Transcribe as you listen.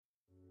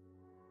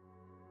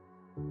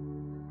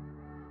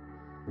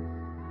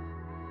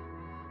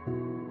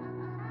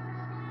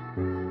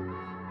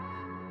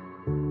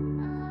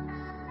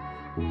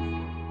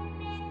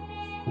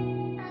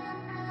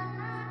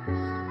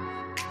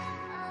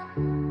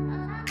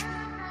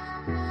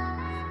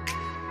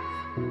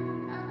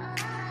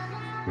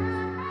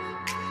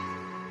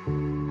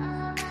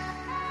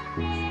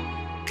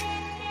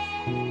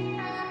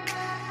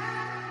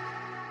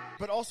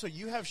Also,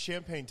 you have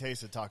champagne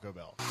taste at Taco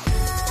Bell.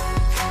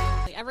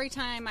 Every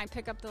time I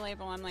pick up the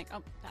label, I'm like,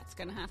 oh, that's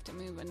going to have to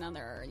move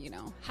another,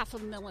 half a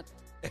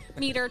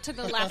millimeter to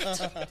the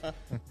left.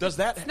 Does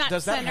that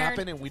centered.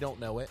 happen and we don't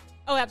know it?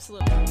 Oh,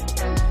 absolutely.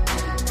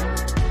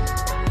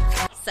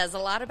 Says a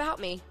lot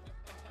about me.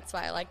 That's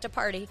why I like to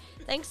party.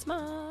 Thanks,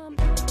 Mom.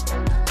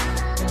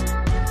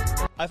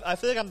 I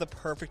feel like I'm the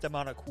perfect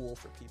amount of cool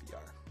for PBR,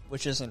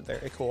 which isn't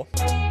very cool.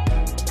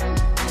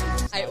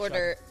 I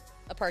order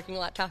a parking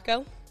lot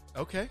taco.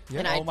 Okay.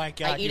 And oh my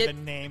God, I eat you it. have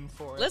a name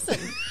for it. Listen,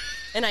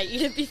 and I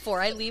eat it before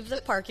I leave the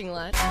parking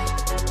lot.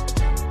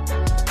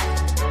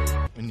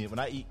 When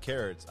I eat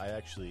carrots, I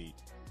actually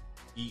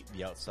eat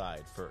the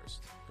outside first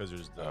because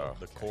there's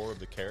the core of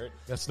the carrot.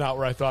 That's not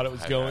where I thought it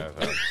was going.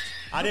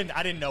 I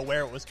didn't know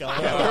where it was going.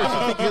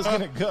 I think it was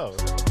gonna go.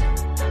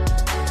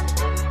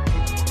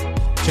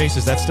 Chase,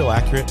 is that still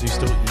accurate? Do you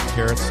still eat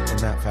carrots in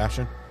that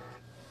fashion?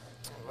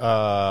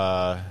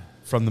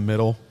 From the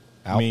middle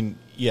out? I mean,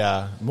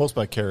 yeah, most of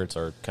my carrots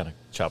are kind of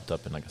chopped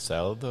up in like a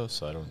salad, though,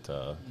 so I don't.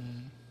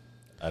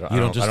 You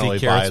don't just eat really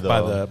carrots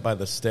buy by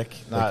the stick?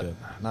 Not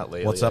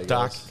lately. What's up, I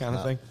Doc? guess. Kind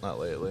of thing? Not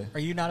lately. Are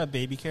you not a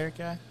baby carrot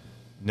guy?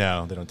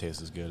 No, they don't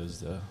taste as good as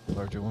the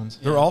larger ones.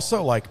 They're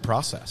also like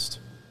processed.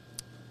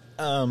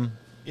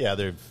 Yeah,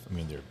 they're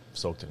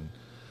soaked in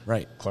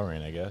Right.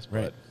 chlorine, I guess.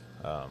 Right.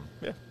 But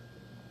yeah.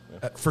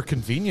 For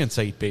convenience,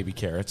 I eat baby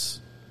carrots,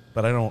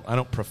 but I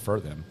don't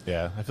prefer them.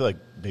 Yeah, I feel like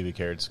baby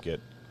carrots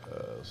get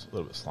a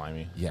little bit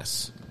slimy.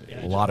 Yes.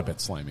 Yeah, a lot of it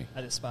slimy.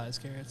 I despise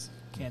carrots.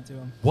 Can't do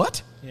them.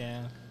 What?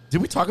 Yeah.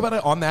 Did we talk about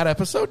it on that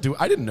episode?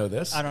 I didn't know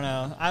this. I don't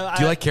know.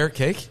 Do you like carrot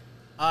cake?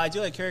 I do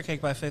like carrot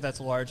cake, but I think that's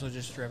largely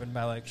just driven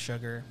by like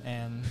sugar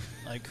and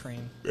like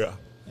cream. Yeah.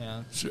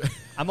 Yeah.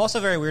 I'm also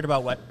very weird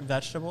about wet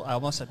vegetable. I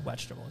almost said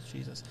vegetables.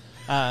 Jesus.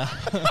 I've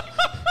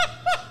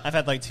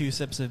had like 2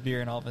 sips of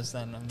beer and all of a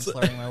sudden I'm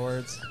slurring my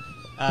words.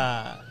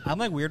 I'm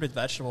like weird with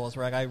vegetables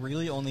where like I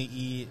really only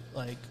eat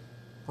like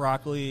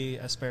broccoli,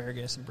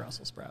 asparagus, and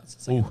Brussels sprouts.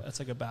 That's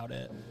like about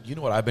it. You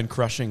know what I've been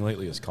crushing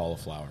lately is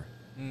cauliflower.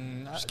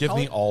 Just give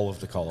me all of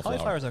the cauliflower.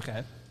 Cauliflower's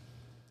okay.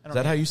 Is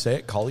that how you say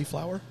it?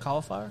 Cauliflower?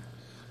 Cauliflower?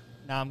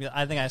 No,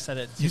 I think I said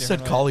it. You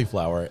said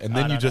cauliflower, and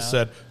then you just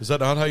said, "Is that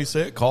not how you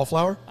say it?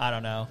 Cauliflower?" I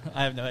don't know.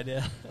 I have no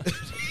idea.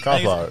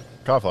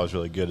 Cauliflower is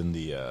really good in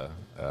the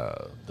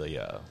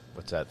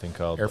what's that thing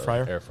called? Air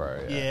fryer? Air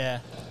fryer. Yeah.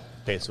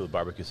 Taste it with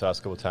barbecue sauce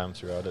a couple times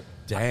throughout it.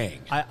 Dang.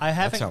 I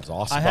haven't. That sounds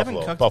awesome. I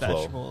haven't cooked Buffalo.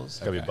 vegetables. It's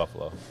gotta be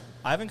buffalo.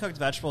 I haven't cooked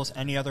vegetables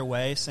any other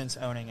way since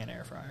owning an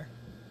air fryer.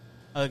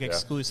 I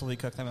exclusively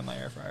cook them in my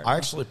air fryer. I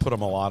actually put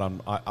them a lot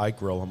on. I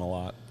grill them a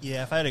lot.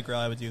 Yeah, if I had a grill,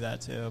 I would do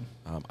that too.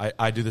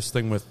 I do this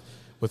thing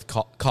with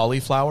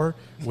cauliflower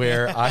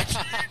where I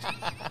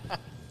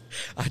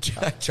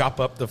chop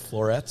up the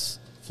florets.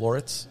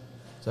 Florets,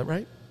 is that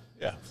right?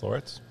 Yeah,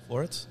 florets.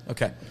 Florets.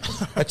 Okay.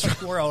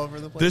 We're all over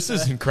the place. This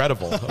is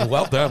incredible.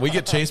 Well done. We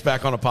get Chase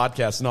back on a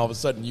podcast, and all of a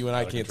sudden, you and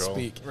I can't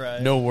speak. Right.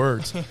 No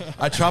words.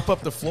 I chop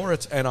up the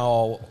florets, and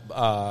I'll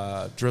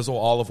drizzle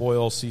olive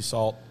oil, sea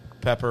salt,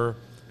 pepper,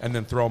 and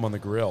then throw them on the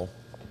grill.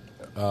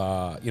 In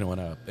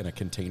a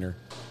container,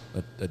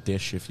 a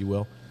dish, if you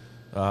will,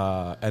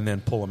 and then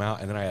pull them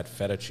out, and then I add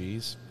feta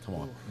cheese. Come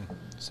on.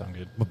 Sound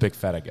good. I'm a big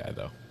feta guy,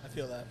 though. I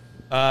feel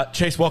that.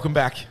 Chase, welcome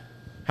back.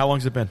 How long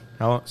has it been?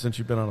 How long since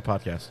you've been on a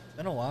podcast? It's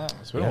been a while.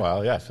 It's been a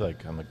while. Yeah, I feel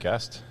like I'm a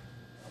guest.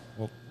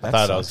 Well, I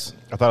thought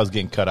I was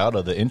getting cut out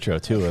of the intro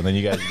too, and then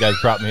you guys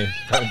brought me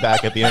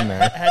back at the end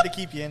there. I had to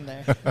keep you in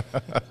there.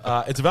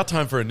 It's about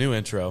time for a new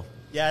intro.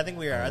 Yeah, I think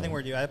we are. I think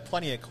we're due. I have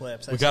plenty of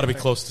clips. We got to be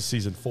close to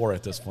season 4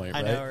 at this point,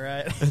 right? I know,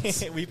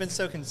 right? We've been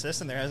so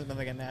consistent. There hasn't been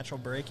like a natural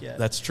break yet.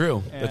 That's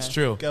true. Yeah. That's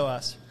true. Go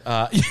us.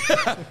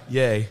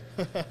 Yay.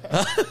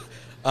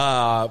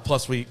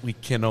 Plus, we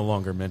can no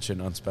longer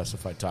mention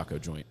unspecified taco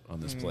joint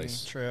on this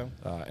place. True.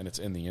 And it's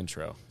in the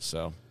intro.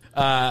 So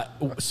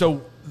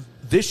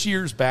this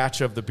year's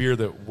batch of the beer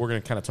that we're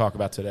going to kind of talk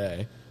about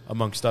today,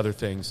 amongst other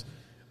things,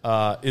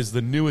 is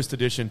the newest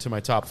addition to my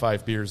top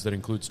 5 beers that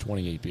includes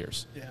 28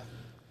 beers. Yeah.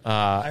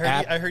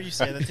 I heard you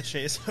say that to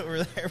Chase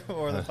over there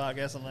before the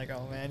podcast. I'm like,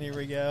 oh, man, here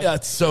we go. Yeah,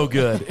 it's so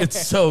good.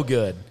 It's so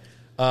good.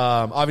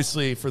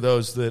 Obviously, for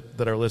those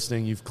that are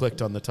listening, you've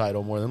clicked on the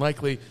title more than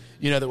likely.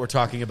 You know that we're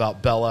talking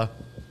about Bella,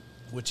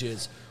 which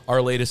is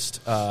our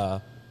latest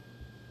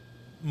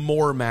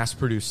more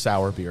mass-produced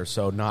sour beer,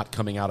 so not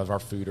coming out of our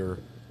foeder,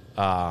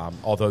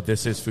 although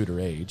this is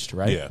foeder aged,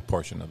 right? Yeah,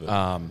 portion of it.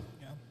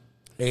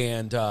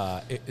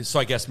 So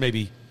I guess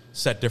maybe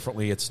said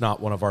differently, it's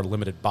not one of our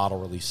limited bottle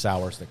release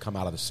sours that come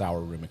out of the sour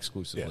room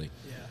exclusively.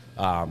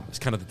 Yeah. It's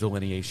kind of the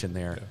delineation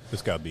there. Yeah.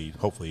 This got to be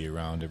hopefully year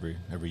round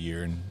every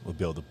year, and we'll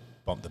be able to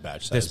bump the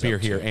batch size. This beer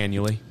up here to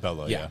annually.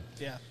 Bella, Yeah.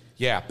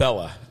 Yeah,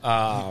 Bella.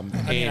 I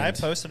mean, I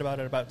posted about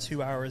it about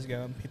 2 hours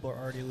ago, and people are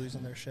already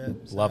losing their shit.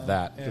 So, love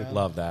that. yeah.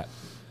 Love that.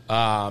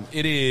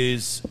 It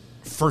is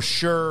for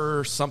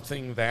sure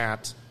something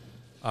that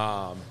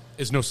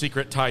is no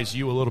secret, ties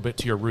you a little bit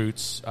to your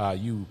roots.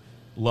 You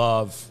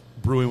love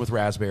brewing with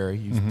raspberry.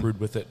 You've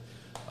brewed with it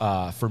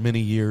for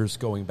many years,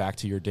 going back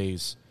to your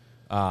days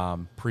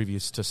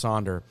previous to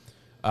Sonder.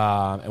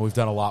 and we've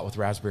done a lot with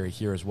raspberry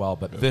here as well.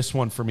 But this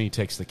one for me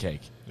takes the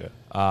cake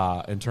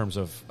in terms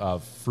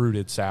of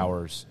fruited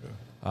sours.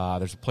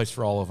 There's a place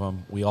for all of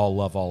them. We all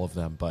love all of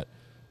them, but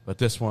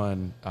this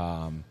one,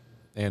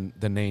 and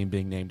the name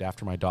being named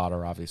after my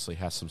daughter, obviously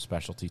has some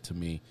specialty to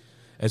me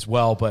as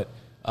well. But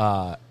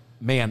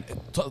man,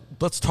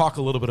 let's talk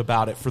a little bit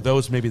about it for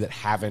those maybe that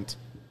haven't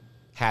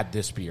had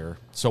this beer.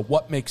 So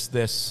what makes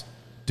this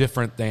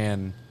different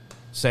than,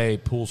 say,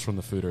 Pools from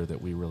the Foeder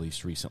that we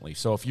released recently?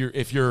 So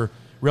if you're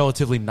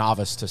relatively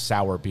novice to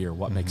sour beer,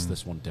 what makes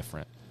this one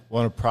different?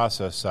 Well, on the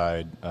process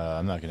side,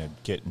 I'm not going to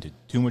get into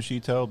too much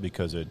detail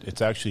because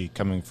it's actually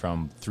coming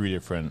from 3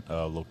 different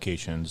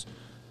locations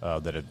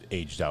that have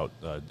aged out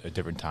at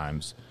different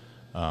times.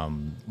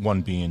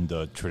 One being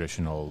the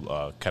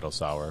traditional kettle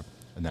sour,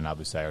 and then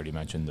obviously I already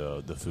mentioned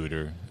the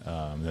Foeder.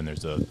 Then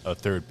there's a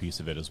third piece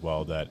of it as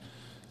well that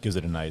gives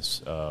it a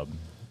nice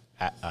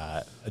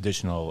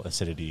additional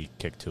acidity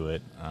kick to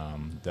it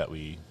that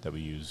we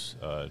use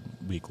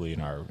weekly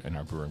in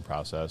our brewing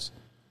process.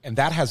 And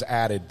that has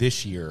added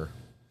this year.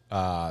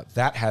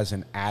 That has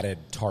an added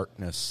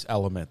tartness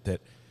element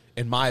that,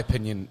 in my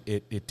opinion,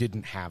 it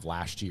didn't have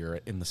last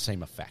year in the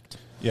same effect.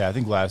 Yeah, I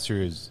think last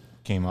year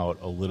came out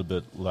a little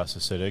bit less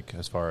acidic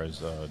as far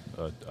as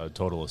a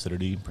total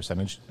acidity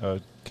percentage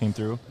came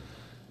through.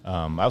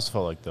 I also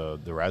felt like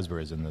the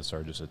raspberries in this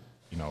are just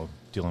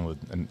dealing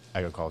with an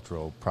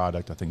agricultural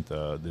product. I think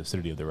the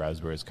acidity of the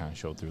raspberries kind of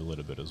showed through a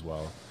little bit as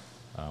well,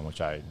 which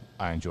I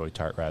enjoy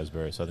tart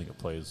raspberry, so I think it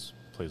plays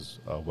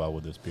well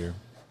with this beer.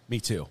 Me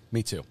too.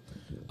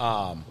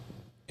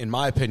 In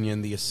my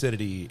opinion, the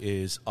acidity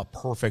is a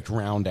perfect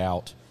round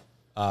out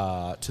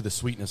to the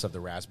sweetness of the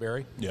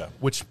raspberry. Yeah.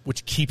 Which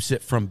keeps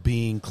it from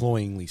being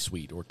cloyingly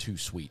sweet or too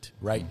sweet,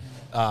 right?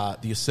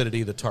 Mm-hmm. The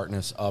acidity, the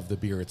tartness of the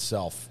beer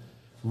itself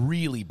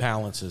really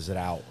balances it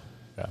out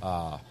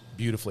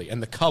beautifully.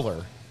 And the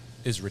color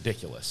is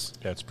ridiculous.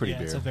 Yeah, it's pretty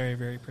beer. It's a very,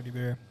 very pretty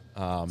beer. It's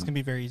going to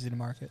be very easy to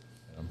market.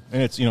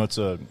 And it's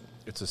a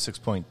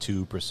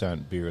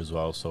 6.2% beer as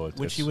well, so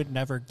which you would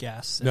never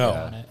guess.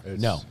 No,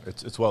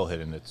 it's well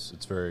hidden.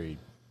 It's very,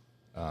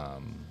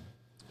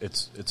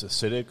 it's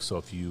acidic. So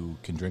if you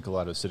can drink a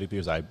lot of acidic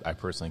beers, I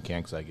personally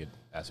can't because I get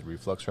acid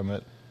reflux from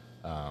it.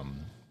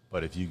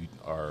 But if you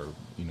are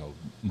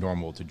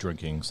normal to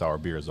drinking sour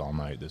beers all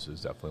night, this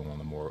is definitely one of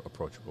the more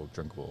approachable,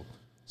 drinkable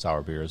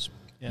sour beers.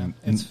 Yeah,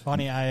 it's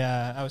funny.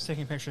 I was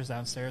taking pictures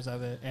downstairs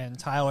of it, and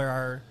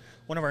Tyler,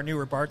 one of our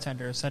newer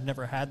bartenders, had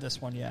never had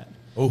this one yet.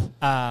 Oh.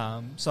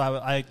 So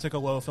I took a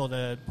low fill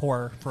to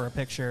pour for a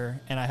picture,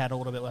 and I had a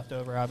little bit left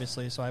over,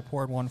 obviously. So I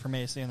poured one for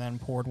Macy and then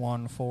poured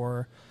one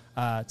for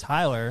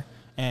Tyler,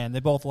 and they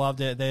both loved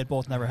it. They had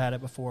both never had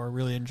it before,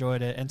 really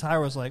enjoyed it. And Tyler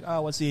was like,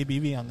 "Oh, what's the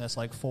ABV on this?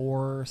 Like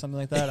 4 or something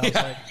like that?" I was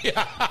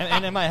like,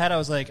 and in my head, I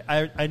was like,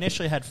 I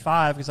initially had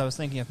 5 because I was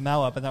thinking of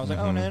Mellup, and I was like,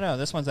 "Oh no,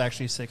 this one's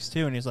actually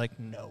 6.2." And he's like,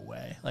 "No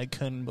way!" Like,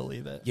 couldn't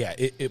believe it. Yeah,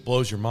 it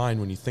blows your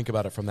mind when you think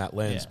about it from that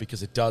lens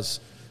because it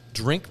does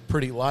drink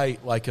pretty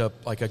light, like a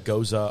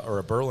Goza or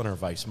a Berliner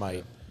Weiss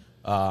might.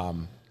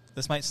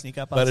 This might sneak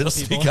up on but some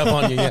it'll people. sneak up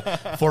on you.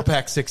 Yeah.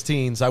 4-pack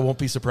 16s. I won't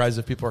be surprised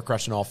if people are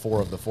crushing all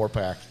 4 of the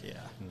 4-pack. Yeah.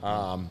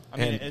 I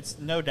mean, it's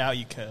no doubt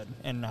you could,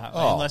 and not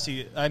unless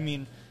you. I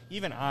mean,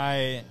 even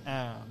I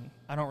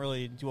don't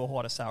really do a whole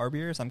lot of sour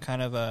beers. I'm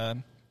kind of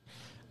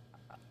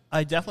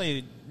I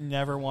definitely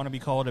never want to be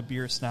called a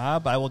beer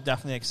snob. I will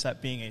definitely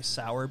accept being a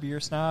sour beer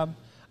snob.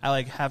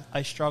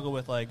 I struggle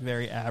with like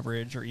very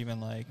average or even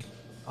like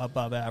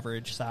above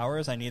average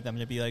sours. I need them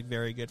to be like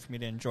very good for me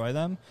to enjoy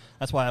them.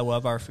 That's why I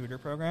love our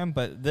Foeder program.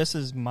 But this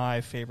is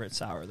my favorite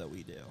sour that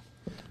we do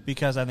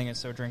because I think it's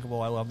so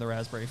drinkable. I love the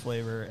raspberry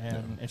flavor,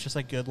 and it's just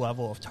a good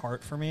level of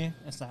tart for me.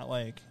 It's not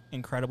like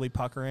incredibly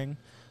puckering.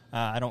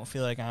 I don't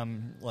feel like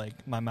I'm like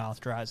my mouth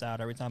dries out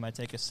every time I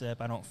take a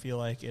sip. I don't feel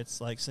like it's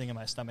like sitting in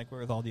my stomach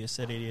with all the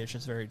acidity. It's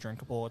just very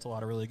drinkable. It's a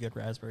lot of really good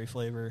raspberry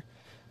flavor.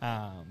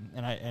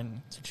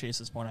 And to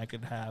Chase's point, I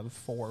could have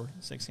 4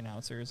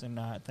 16-ounces and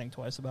not think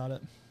twice about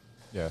it.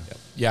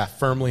 Yeah,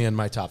 firmly in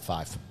my top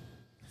 5.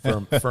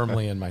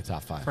 Firmly in my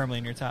top 5. Firmly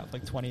in your top,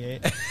 like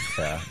 28.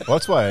 Yeah, well,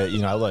 that's why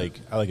I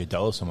like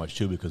Adela so much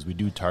too, because we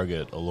do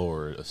target a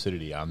lower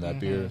acidity on that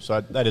beer.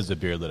 So that is a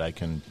beer that I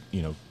can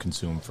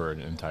consume for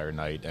an entire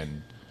night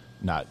and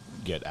not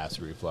get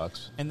acid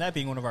reflux. And that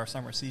being one of our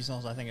summer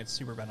seasonals, I think it's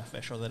super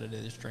beneficial that it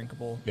is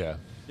drinkable. Yeah,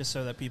 just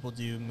so that people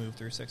do move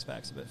through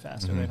 6-packs a bit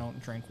faster. They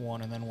don't drink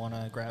one and then want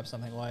to grab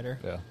something lighter.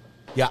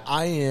 Yeah,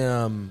 I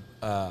am.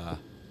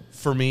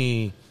 For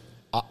me,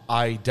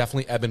 I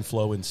definitely ebb and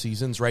flow in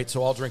seasons, right?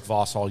 So I'll drink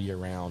Voss all year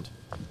round.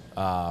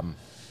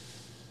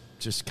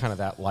 Just kind of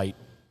that light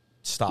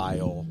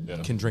style.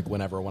 Can drink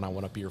whenever when I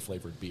want a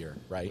beer-flavored beer,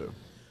 right?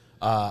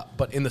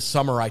 But in the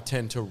summer, I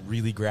tend to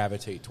really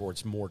gravitate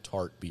towards more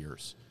tart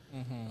beers.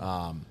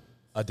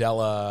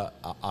 Adela,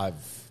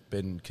 I've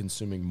been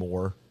consuming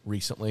more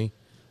recently.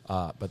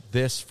 But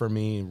this, for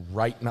me,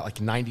 not like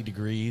 90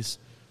 degrees,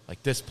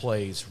 like this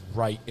plays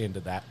right into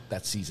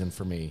that season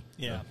for me.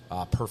 Yeah.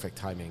 Perfect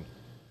timing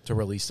to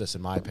release this,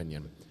 in my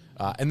opinion.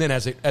 And then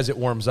as it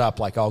warms up,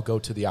 like I'll go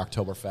to the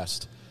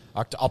Oktoberfest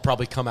I'll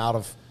probably come out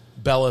of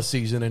Bella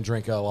season and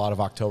drink a lot of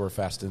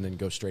Oktoberfest and then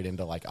go straight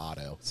into like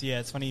Otto. So yeah,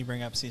 it's funny you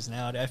bring up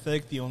seasonality. I feel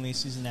like the only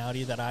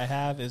seasonality that I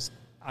have is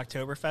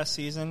Oktoberfest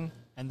season,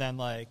 and then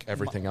like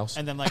everything else,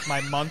 and then like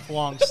my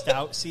month-long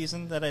stout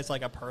season that is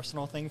like a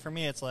personal thing for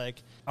me. It's like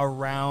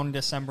around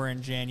December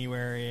and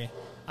January,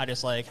 I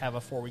just like have a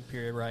 4-week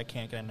period where I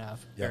can't get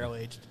enough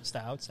barrel-aged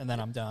stouts, and then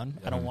I'm done.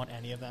 I don't want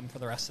any of them for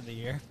the rest of the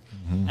year.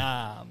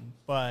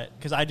 But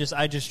because I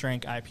just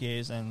drink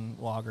IPAs and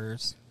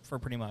lagers for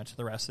pretty much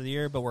the rest of the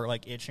year, but we're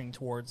like itching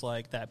towards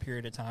like that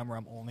period of time where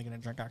I'm only going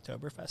to drink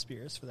Oktoberfest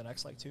beers for the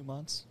next like 2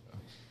 months.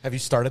 Have you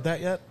started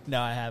that yet?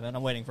 No, I haven't.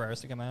 I'm waiting for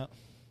ours to come out.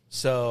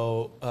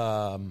 So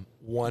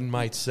one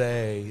might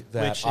say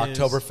that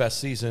Oktoberfest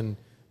season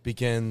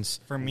begins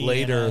for me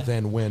later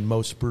than when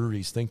most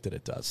breweries think that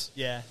it does.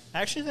 Yeah,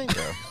 I actually think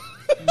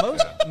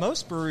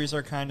most breweries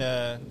are kind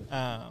of.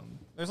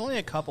 There's only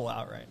a couple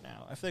out right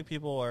now. I feel like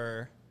people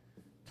are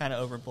kind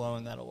of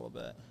overblowing that a little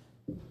bit.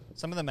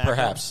 Some of the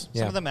macro,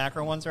 some of the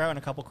macro ones are out and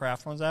a couple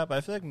craft ones out, but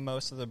I feel like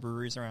most of the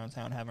breweries around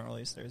town haven't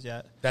released theirs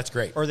yet. That's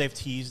great. Or they've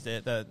teased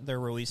it that they're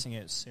releasing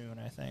it soon,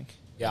 I think.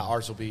 Yeah,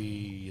 ours will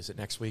be, is it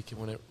next week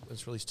when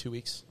it's released 2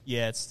 weeks?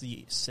 Yeah, it's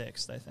the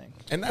 6th, I think.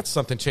 And that's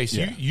something, Chase,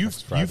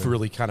 you've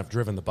really kind of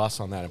driven the bus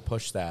on that and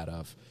pushed that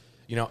of,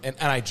 you know, and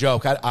I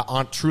joke,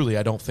 I truly,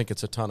 I don't think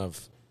it's a ton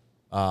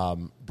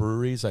of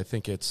breweries. I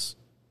think it's,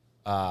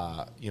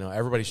 you know,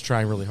 everybody's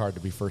trying really hard to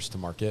be first to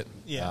market.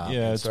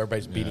 Yeah. So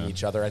everybody's beating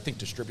each other. I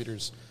think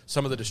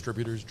some of the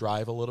distributors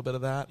drive a little bit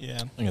of that. Yeah.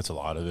 I think it's a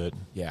lot of it.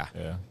 Yeah.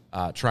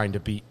 Trying to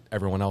beat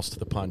everyone else to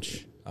the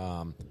punch.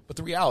 But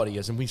the reality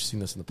is, and we've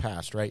seen this in the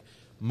past, right?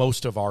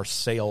 Most of our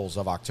sales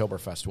of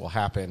Oktoberfest will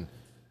happen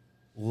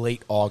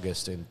late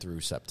August and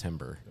through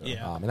September.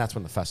 Yeah. And that's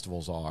when the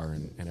festivals are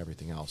and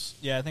everything else.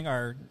 Yeah, I think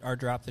our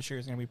drop this year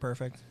is going to be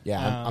perfect.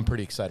 Yeah, I'm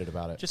pretty excited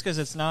about it. Just because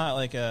it's not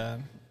like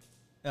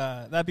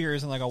that beer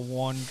isn't like a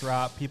one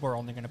drop. People are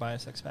only going to buy a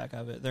 6-pack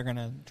of it. They're going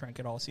to drink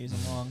it all season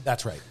long.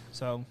 That's right.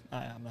 So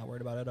I'm not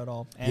worried about it at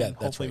all. And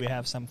hopefully we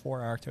have some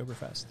for our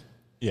Oktoberfest.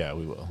 Yeah,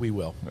 we will. We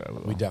will. Yeah, we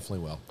will. We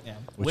definitely will. Yeah,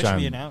 Which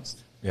we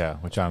announced. Yeah,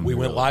 which I'm. We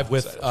really went live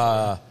with.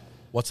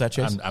 What's that,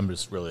 Chase? I'm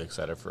just really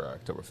excited for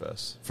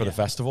Oktoberfest. For the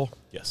festival?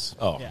 Yes.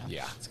 Oh, Yeah,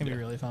 yeah. it's going to be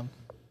really fun.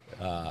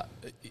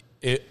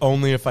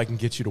 Only if I can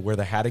get you to wear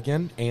the hat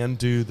again and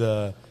do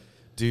the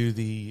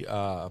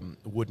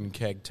wooden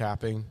keg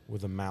tapping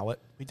with a mallet.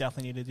 We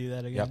definitely need to do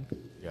that again. Yep.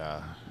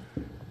 Yeah.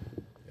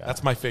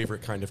 That's my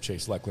favorite kind of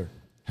Chase Leckler.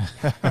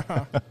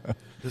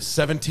 The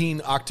 17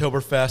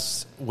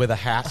 Oktoberfests with a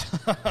hat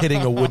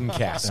hitting a wooden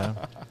cask.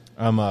 Yeah.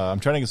 I'm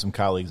trying to get some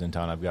colleagues in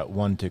town. I've got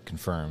one to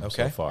confirm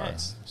so far.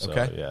 Nice. So,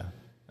 Okay. Yeah.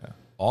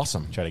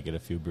 Awesome. Try to get a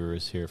few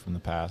brewers here from the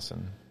past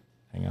and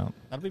hang out.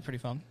 That'll be pretty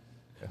fun.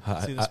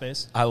 I- See the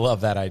space. I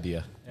love that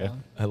idea. Yeah.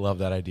 I love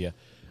that idea.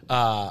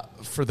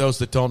 For those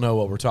that don't know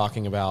what we're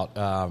talking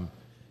about,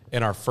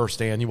 in our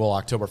first annual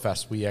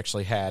Oktoberfest, we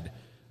actually had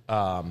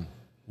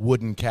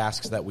wooden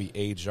casks that we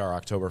aged our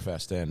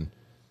Oktoberfest in.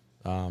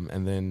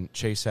 And then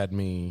Chase had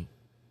me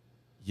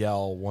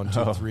yell 1,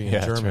 2, 3 in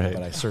German, that's right.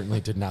 but I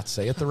certainly did not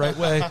say it the right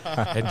way.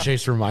 And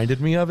Chase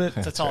reminded me of it.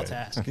 It's a tall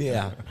task.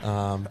 Yeah.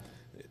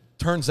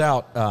 Turns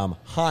out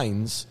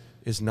Heinz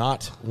is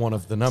not one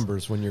of the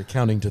numbers when you're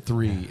counting to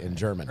 3 in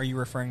German. Are you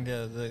referring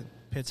to the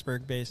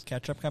Pittsburgh-based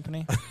ketchup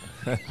company?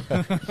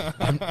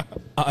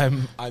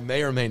 I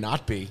may or may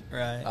not be.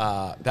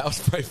 Right. That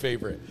was my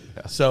favorite.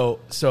 Yeah.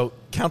 So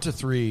count to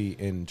 3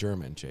 in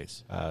German,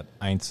 Chase. 1,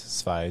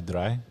 2,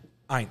 3.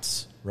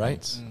 Eins, right?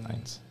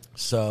 Eins.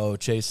 So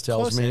Chase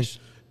tells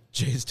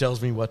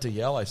me what to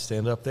yell. I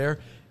stand up there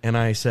and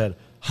I said,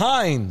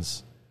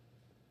 Heinz.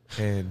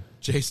 And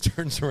Chase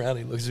turns around,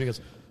 he looks at me and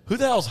goes, who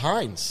the hell's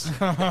Heinz?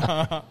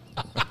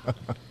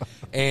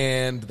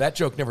 And that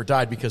joke never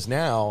died because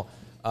now,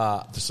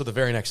 so the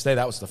very next day,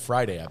 that was the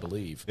Friday, I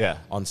believe. Yeah.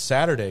 On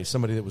Saturday,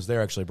 somebody that was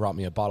there actually brought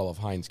me a bottle of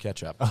Heinz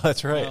ketchup. Oh,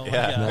 that's right. Oh, my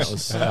yeah. And that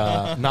was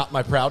not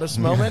my proudest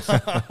moment,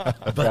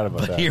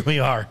 but here we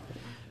are.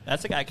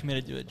 That's a guy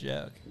committed to a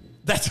joke.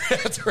 That's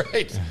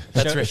right.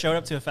 That's right. Showed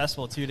up to a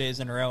festival 2 days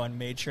in a row and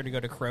made sure to go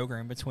to Kroger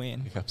in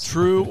between.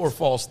 True or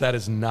false, that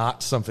is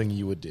not something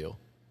you would do.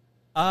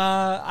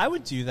 I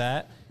would do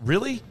that.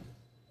 Really?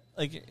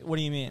 Like, what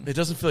do you mean? It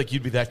doesn't feel like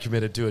you'd be that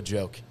committed to a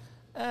joke.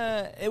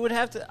 It would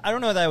have to. I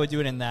don't know that I would do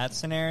it in that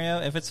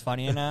scenario if it's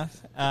funny enough.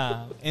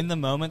 In the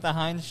moment, the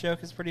Heinz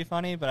joke is pretty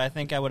funny, but I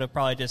think I would have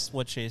probably just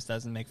what Chase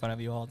does and make fun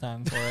of you all the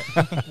time for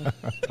it.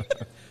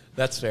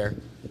 That's fair.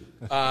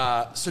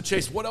 So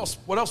Chase, what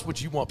else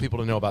would you want people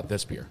to know about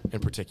this beer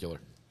in particular?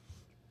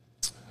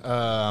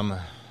 I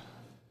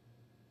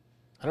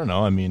don't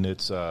know. I mean,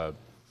 it's the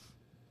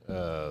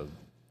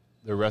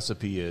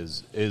recipe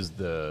is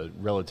the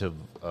relative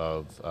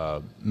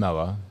of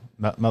Mella.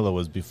 Mella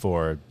was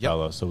before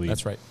Bella, so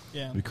that's right.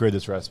 Yeah. We created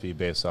this recipe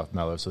based off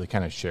Mella, so they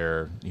kind of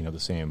share, the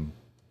same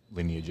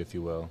lineage, if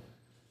you will.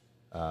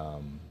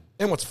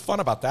 And what's fun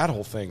about that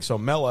whole thing? So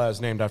Mella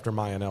is named after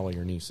Maya and Ellie,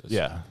 your nieces.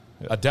 Yeah.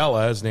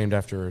 Adela is named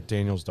after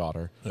Daniel's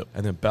daughter, Yep.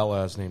 and then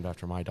Bella is named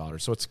after my daughter.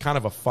 So it's kind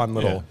of a fun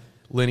little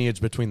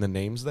lineage between the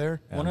names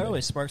there. Well, it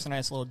always sparks a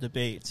nice little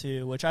debate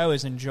too, which I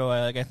always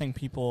enjoy. Like, I think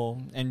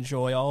people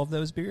enjoy all of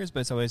those beers, but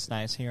it's always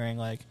nice hearing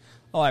like,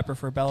 oh, I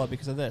prefer Bella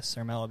because of this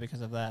or Mellow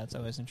because of that. It's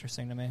always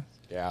interesting to me.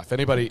 Yeah, if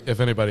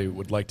anybody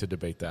would like to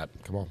debate that,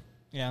 come on.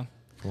 Yeah,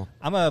 Come on.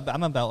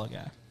 I'm a Bella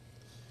guy.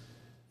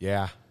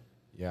 Yeah.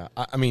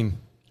 I mean,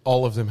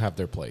 all of them have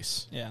their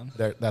place. Yeah,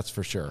 That's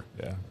for sure.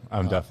 Yeah,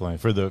 I'm definitely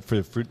for the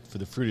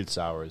fruited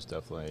sours.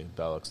 Definitely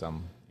Bella, 'cause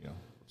I'm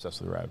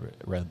obsessed with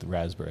the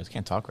raspberries.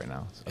 Can't talk right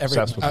now.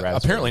 Obsessed with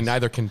raspberries. Apparently,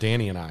 neither can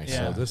Danny and I.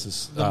 Yeah. So this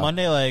is the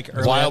Monday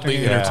early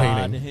wildly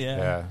afternoon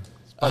entertaining.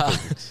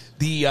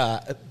 pod,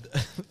 Yeah.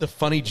 The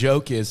funny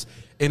joke is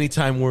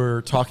anytime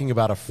we're talking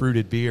about a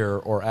fruited beer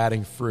or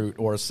adding fruit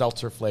or a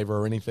seltzer flavor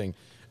or anything,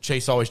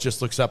 Chase always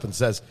just looks up and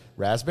says,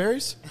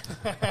 raspberries?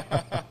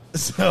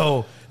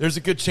 So there's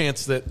a good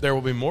chance that there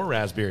will be more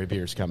raspberry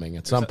beers coming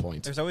at some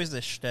point. There's always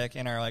this shtick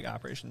in our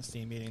operations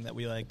team meeting that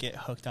we get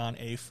hooked on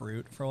a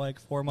fruit for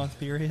 4-month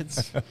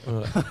periods.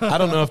 I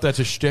don't know if that's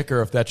a shtick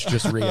or if that's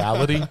just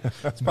reality.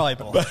 It's probably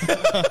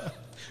both.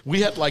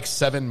 We had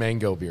 7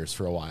 mango beers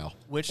for a while.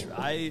 Which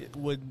I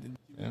would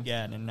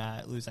again and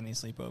not lose any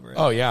sleep over it.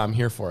 Oh, yeah, I'm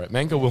here for it.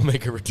 Mango will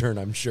make a return,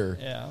 I'm sure.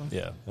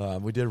 Yeah.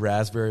 We did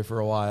raspberry for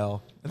a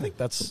while. I think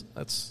that's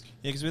Yeah,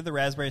 because we had the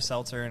raspberry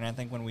seltzer, and I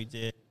think when we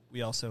did,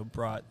 we also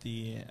brought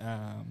we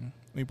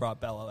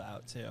brought Bella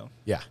out too.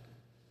 Yeah.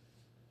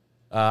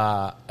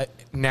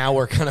 Now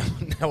we're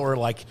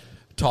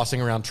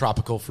tossing around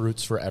tropical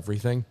fruits for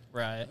everything.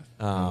 Right.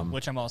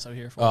 Which I'm also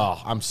here for.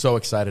 Oh, I'm so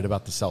excited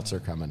about the seltzer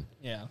coming.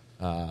 Yeah.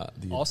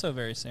 Also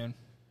very soon.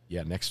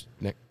 Yeah, next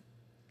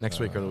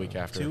week or the week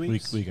after. 2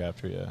 weeks? Week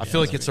after, yeah. I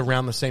feel like it's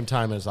around the same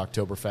time as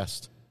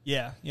Oktoberfest.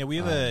 Yeah. We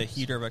have a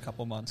heater of a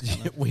couple months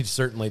coming. We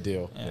certainly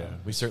do. Yeah.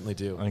 We certainly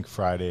do. I think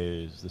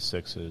Friday is the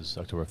 6th is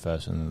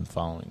Oktoberfest, and then the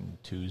following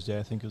Tuesday,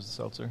 I think, is the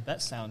seltzer.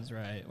 That sounds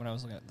right when I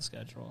was looking at the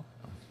schedule,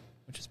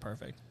 which is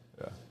perfect.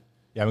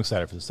 Yeah, I'm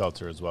excited for the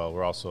seltzer as well.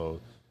 We're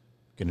also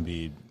going to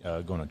be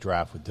going to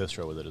draft with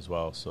distro with it as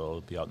well, so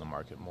it'll be out in the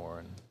market more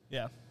and see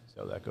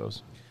how that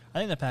goes. I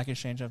think the package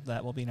change of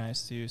that will be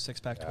nice too.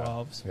 6-pack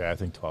 12s. Yeah, I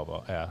think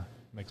 12. Yeah,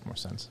 makes more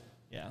sense.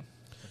 Yeah,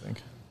 I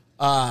think.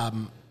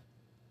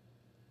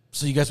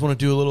 So you guys want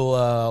to do a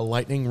little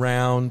lightning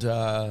round,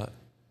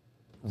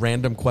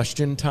 random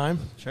question time?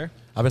 Sure.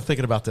 I've been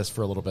thinking about this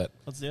for a little bit.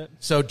 Let's do it.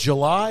 So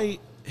July,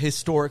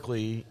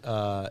 historically,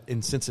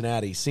 in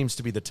Cincinnati, seems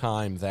to be the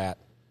time that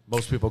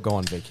most people go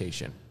on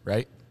vacation,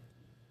 right?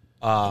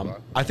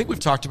 I think we've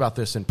talked about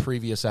this in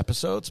previous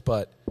episodes,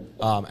 but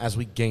as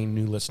we gain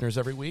new listeners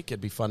every week,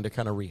 it'd be fun to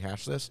kind of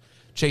rehash this.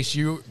 Chase,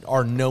 you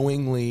are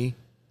knowingly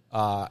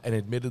and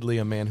admittedly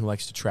a man who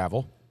likes to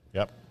travel.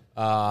 Yep.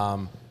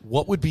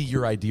 What would be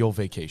your ideal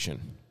vacation?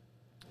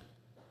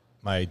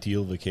 My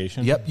ideal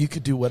vacation? Yep, you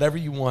could do whatever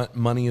you want.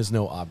 Money is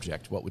no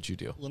object. What would you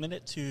do? Limit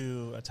it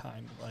to a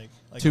time, like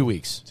 2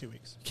 weeks. 2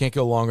 weeks. Can't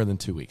go longer than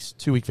 2 weeks.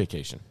 2-week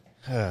vacation.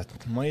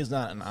 Money's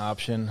not an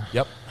option.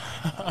 Yep.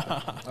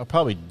 I'll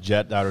probably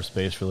jet outer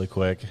space really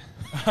quick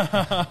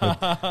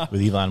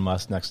with Elon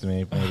Musk next to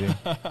me, maybe.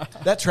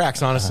 That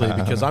tracks, honestly,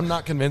 because I'm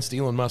not convinced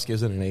Elon Musk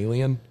isn't an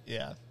alien.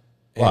 Yeah.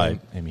 Well, I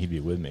mean, he'd be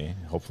with me,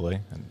 hopefully,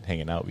 and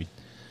hanging out. We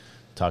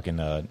talking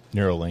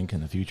Neuralink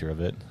and the future of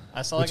it.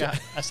 I saw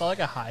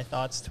a high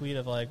thoughts tweet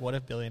of what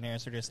if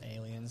billionaires are just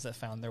aliens that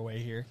found their way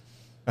here?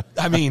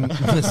 I mean,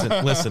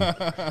 listen.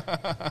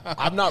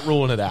 I'm not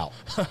ruling it out.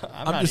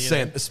 I'm just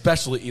saying,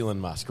 especially Elon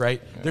Musk,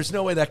 right? Yeah. There's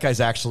no way that guy's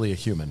actually a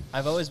human.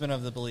 I've always been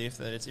of the belief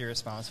that it's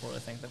irresponsible to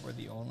think that we're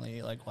the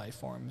only life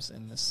forms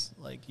in this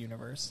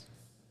universe.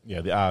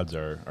 Yeah, the odds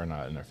are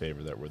not in our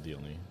favor that we're the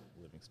only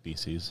living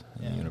species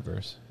in the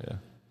universe. Yeah.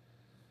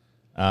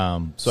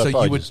 So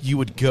you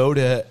would go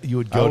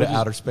to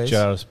outer space?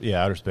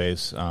 Outer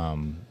space.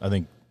 I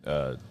think.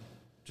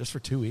 Just for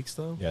 2 weeks,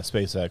 though? Yeah,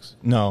 SpaceX.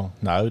 No,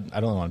 I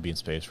don't want to be in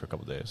space for a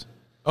couple of days.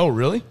 Oh,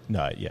 really?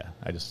 No, yeah.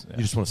 You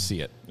just want to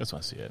see it. I just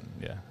want to see it.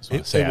 Yeah,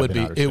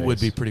 it would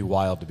be pretty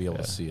wild to be able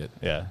to see it.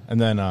 Yeah, and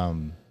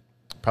then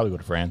probably go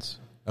to France.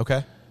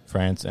 Okay,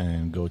 France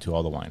and go to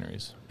all the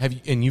wineries. Have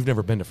you? And you've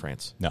never been to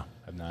France? No,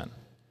 I've not.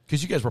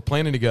 Because you guys were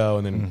planning to go,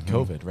 and then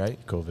COVID,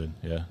 right? COVID,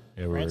 yeah.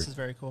 France is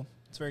very cool.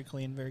 It's very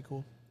clean, very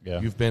cool.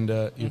 Yeah, you've been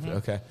to.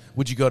 Okay,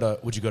 would you go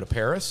to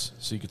Paris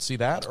so you could see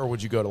that, or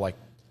would you go to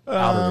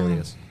outer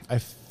areas? I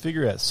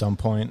figure at some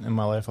point in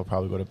my life I'll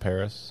probably go to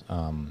Paris.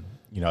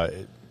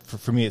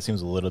 For me it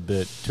seems a little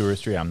bit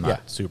touristy. I'm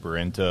not super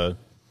into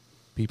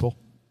people.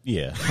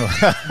 Yeah.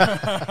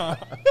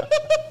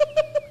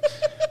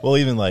 Well,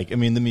 even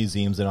the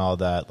museums and all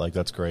that,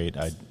 that's great.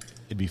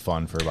 It'd be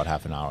fun for about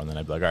half an hour, and then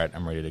I'd be like, all right,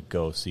 I'm ready to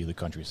go see the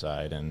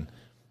countryside and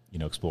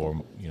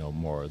explore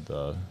more of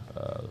the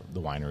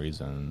wineries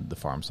and the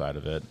farm side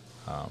of it.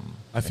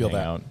 I feel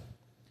that.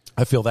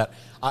 I feel that.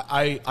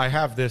 I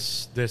have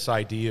this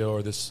idea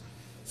or this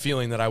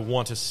feeling that I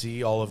want to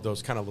see all of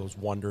those those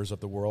wonders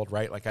of the world,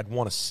 right? I'd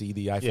want to see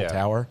the Eiffel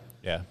Tower.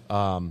 Yeah.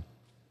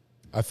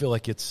 I feel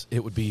like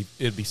it'd be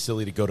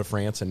silly to go to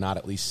France and not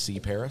at least see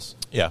Paris.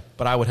 Yeah.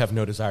 But I would have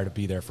no desire to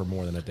be there for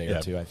more than a day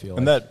or two, I feel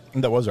and like.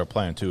 that was our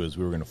plan, too, is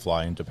we were going to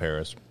fly into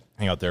Paris,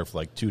 hang out there for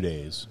like 2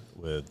 days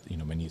with,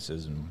 my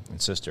nieces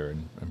and sister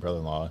and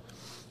brother-in-law.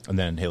 And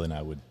then Haley and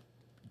I would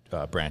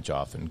branch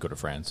off and go to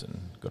France and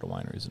go to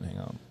wineries and hang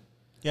out.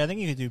 Yeah, I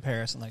think you could do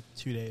Paris in like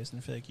 2 days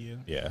and feel like you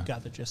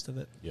got the gist of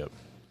it. Yep.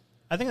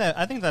 I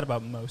think that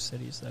about most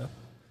cities, though.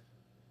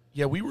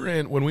 Yeah,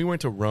 when we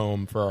went to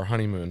Rome for our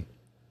honeymoon,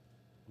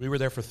 we were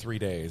there for 3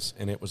 days,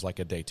 and it was like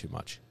a day too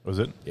much. Was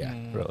it? Yeah.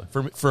 Really?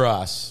 For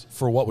us,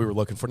 for what we were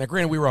looking for. Now,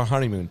 granted, we were on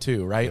honeymoon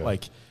too, right? Yeah.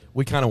 Like,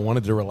 we kind of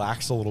wanted to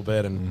relax a little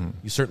bit, and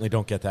you certainly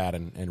don't get that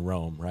in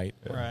Rome, right?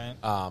 Right.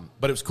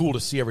 But it was cool to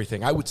see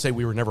everything. I would say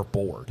we were never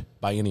bored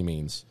by any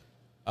means.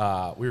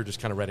 We were just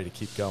kind of ready to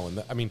keep going.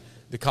 I mean,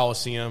 the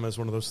Colosseum is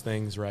one of those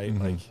things, right?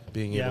 Like,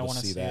 being able to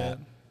see that.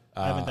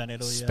 I haven't done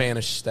Italy yet.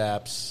 Spanish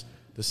Steps,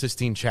 the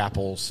Sistine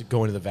Chapels,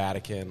 going to the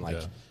Vatican,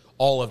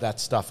 all of that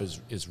stuff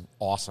is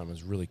awesome.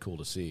 It's really cool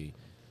to see.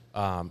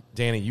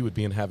 Danny, you would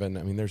be in heaven.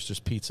 I mean, there's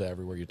just pizza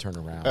everywhere you turn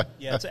around.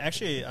 Yeah, it's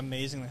actually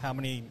amazing how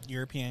many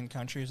European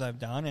countries I've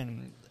done,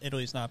 and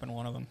Italy's not been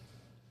one of them.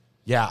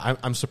 Yeah,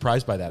 I'm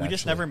surprised by that. We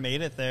just never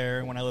made it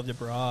there when I lived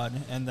abroad,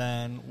 and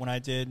then when I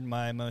did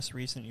my most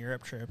recent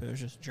Europe trip, it was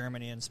just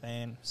Germany and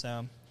Spain.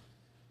 So,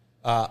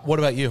 what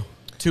about you?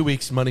 2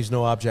 weeks, money's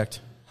no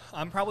object.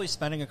 I'm probably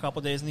spending a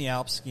couple days in the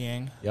Alps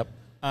skiing. Yep.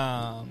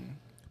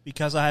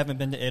 Because I haven't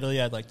been to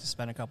Italy, I'd like to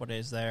spend a couple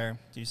days there,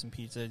 do some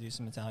pizza, do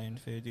some Italian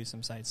food, do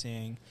some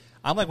sightseeing.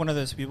 I'm like one of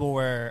those people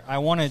where I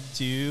want to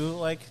do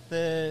like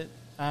the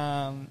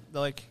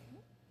like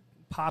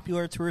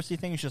popular touristy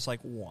things just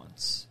like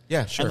once.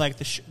 Yeah, sure. And like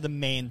the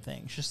main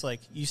things, just like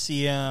you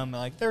see them,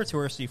 like they're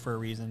touristy for a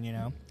reason, you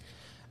know.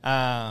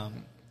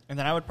 And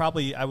then I've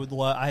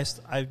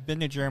been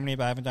to Germany,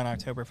 but I haven't done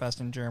Oktoberfest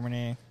in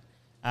Germany.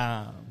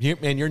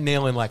 You're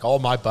nailing like all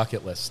my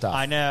bucket list stuff.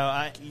 I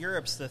know.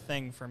 Europe's the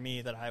thing for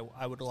me that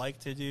I would like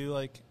to do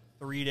like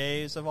 3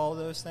 days of all of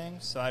those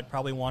things. So I'd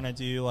probably want to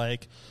do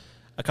like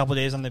a couple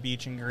days on the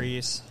beach in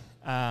Greece.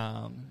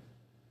 Probably,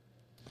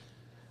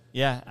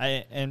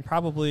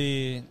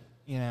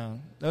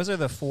 those are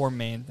the 4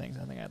 main things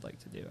I think I'd like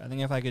to do. I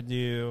think if I could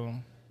do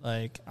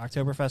like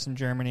Oktoberfest in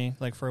Germany,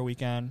 like for a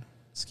weekend,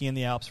 ski in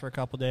the Alps for a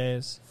couple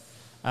days,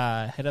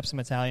 hit up some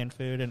Italian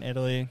food in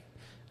Italy.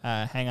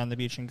 Hang on the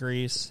beach in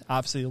Greece.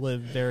 Obviously,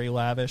 live very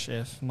lavish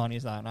if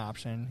money's not an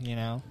option.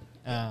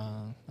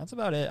 That's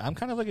about it. I'm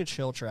kind of like a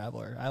chill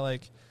traveler. I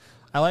like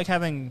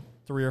having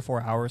 3 or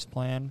 4 hours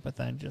planned, but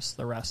then just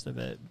the rest of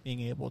it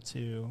being able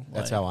to.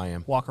 That's how I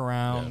am. Walk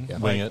around,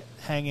 wing it,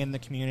 hang in the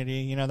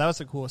community. That was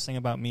the coolest thing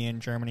about me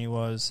in Germany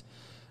was.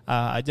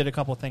 I did a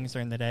couple things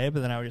during the day, but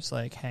then I would just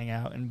like hang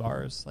out in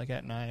bars like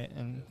at night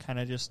and kind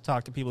of just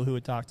talk to people who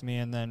would talk to me,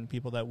 and then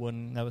people that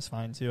wouldn't. That was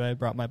fine too. I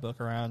brought my book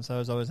around, so I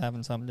was always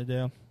having something to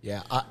do.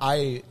 Yeah,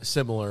 I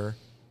similar.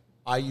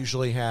 I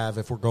usually have,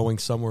 if we're going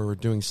somewhere or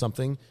doing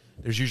something,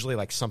 there's usually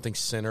like something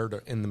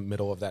centered in the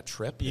middle of that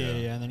trip. Yeah,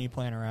 and then you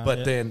plan around.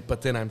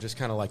 But then I'm just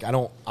kind of like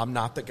I'm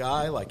not the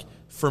guy. Like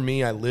for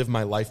me, I live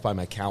my life by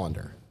my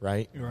calendar.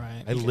 Right.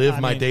 I live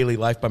my daily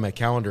life by my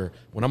calendar.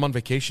 When I'm on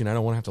vacation, I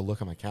don't want to have to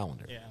look at my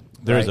calendar. Yeah.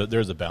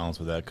 There's a balance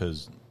with that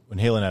because when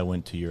Haley and I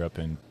went to Europe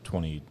in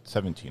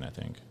 2017, I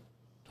think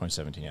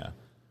 2017, yeah.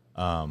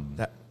 I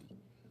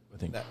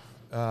think it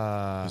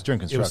was during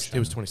construction. It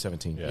was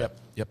 2017. Yeah.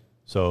 Yep.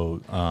 So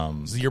it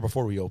was the year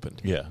before we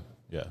opened. Yeah.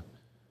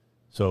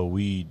 So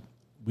we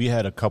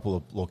had a couple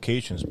of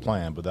locations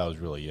planned, but that was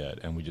really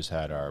it. And we just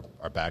had our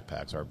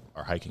backpacks, our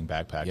hiking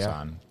backpacks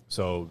on.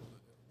 So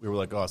we were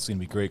like, oh, it's going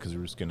to be great because we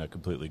were just going to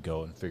completely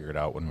go and figure it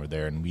out when we're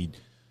there. And we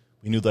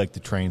knew like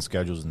the train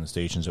schedules and the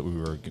stations that we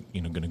were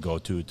going to go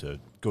to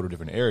go to a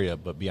different area.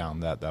 But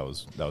beyond that, that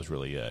was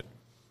really it.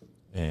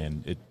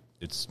 And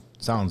it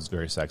sounds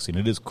very sexy and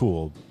it is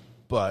cool.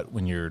 But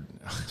when you're,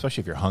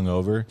 especially if you're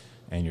hungover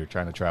and you're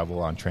trying to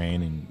travel on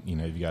train and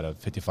you got a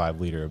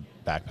 55-liter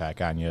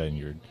backpack on you and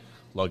you're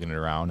lugging it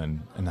around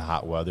and in the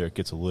hot weather, it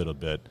gets a little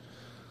bit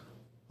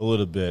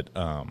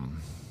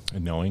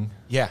annoying.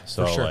 Yeah,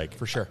 so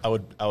for sure. I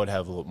would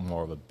have a little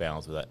more of a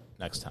balance with that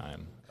next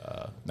time.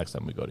 Next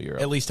time we go to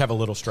Europe, at least have a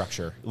little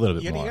structure, a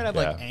little bit more. You gotta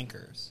have like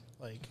anchors,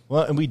 like.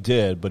 Well, and we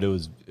did, but it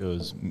was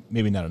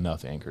maybe not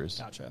enough anchors.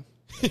 Gotcha.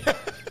 It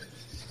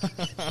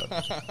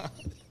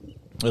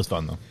was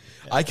fun though.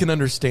 I can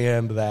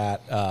understand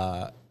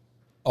that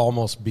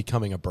almost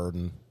becoming a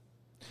burden,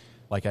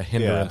 like a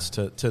hindrance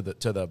to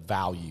the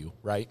value,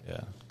 right?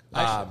 Yeah.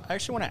 I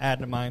actually want to add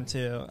to mine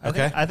too.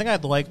 I think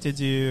I'd like to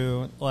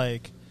do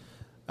like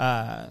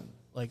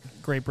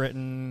Great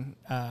Britain,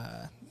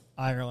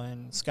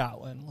 Ireland,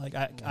 Scotland. Like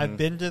I've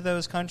been to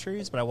those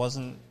countries, but I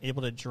wasn't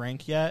able to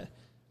drink yet.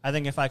 I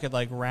think if I could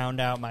like round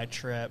out my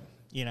trip,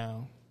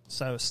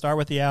 so start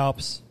with the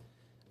Alps,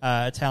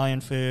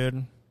 Italian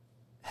food,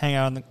 hang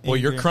out in the. Well,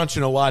 you're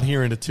crunching a lot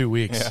here into 2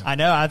 weeks. Yeah. I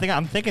know.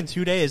 I'm thinking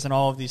 2 days in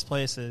all of these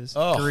places.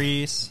 Oh.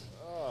 Greece.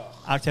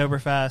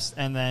 Oktoberfest,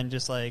 and then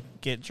just like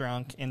get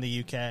drunk in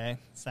the UK.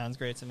 Sounds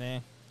great to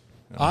me.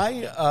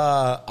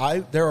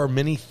 There are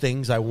many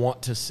things I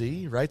want to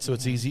see, right? So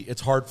it's easy.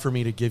 It's hard for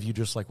me to give you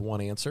just like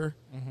one answer,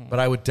 but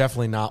I would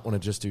definitely not want to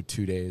just do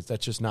 2 days.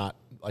 That's just not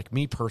like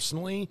me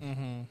personally.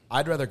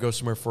 I'd rather go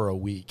somewhere for a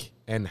week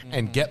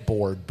and get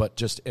bored, but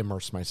just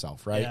immerse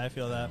myself, right? Yeah, I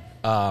feel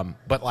that.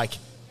 But like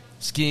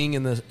skiing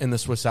in the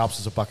Swiss Alps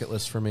is a bucket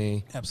list for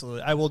me.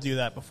 Absolutely. I will do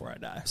that before I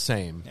die.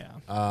 Same.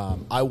 Yeah.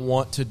 I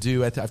want to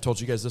do, I've told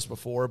you guys this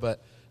before,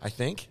 but I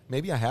think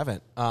maybe I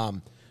haven't.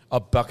 A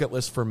bucket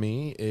list for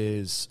me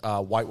is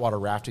whitewater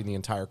rafting the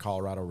entire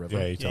Colorado River.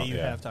 Yeah, you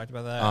have talked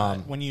about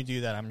that. When you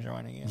do that, I'm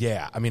joining you.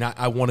 Yeah, I mean,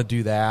 I want to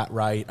do that,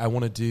 right? I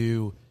want to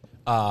do,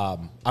 I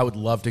would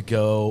love to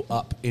go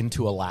up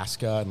into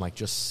Alaska and, like,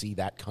 just see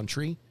that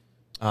country.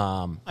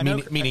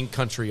 Meaning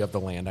country of the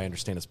land. I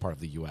understand it's part of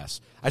the U.S.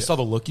 I saw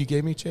the look you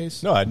gave me,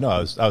 Chase. No, I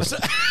was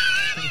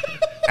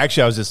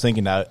actually, I was just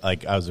thinking that,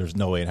 there's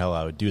no way in hell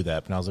I would do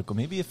that. But I was like, well,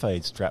 maybe if I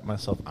strap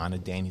myself onto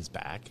Danny's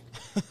back,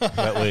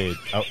 that way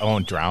I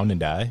won't drown and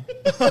die.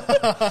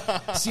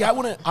 See,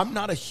 I'm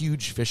not a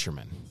huge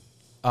fisherman,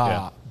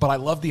 but I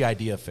love the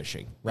idea of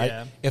fishing, right?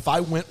 Yeah. If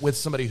I went with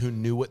somebody who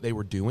knew what they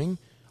were doing,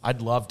 I'd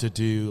love to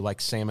do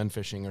like salmon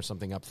fishing or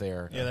something up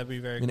there. Yeah, that'd be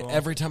very cool.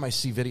 Every time I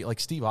see video,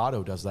 like Steve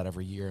Otto does that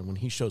every year, and when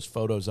he shows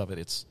photos of it,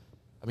 it's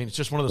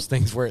just one of those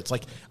things where it's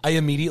like I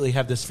immediately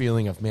have this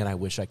feeling of, man, I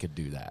wish I could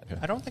do that.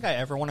 I don't think I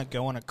ever want to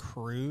go on a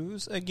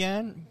cruise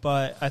again,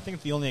 but I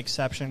think the only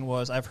exception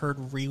was I've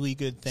heard really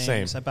good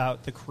things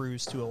about the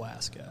cruise to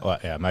Alaska. Well,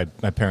 yeah, my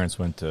parents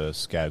went to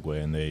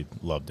Skagway, and they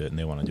loved it, and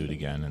they want to do it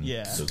again. And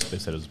they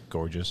said it was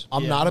gorgeous.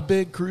 I'm not a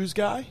big cruise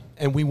guy,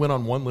 and we went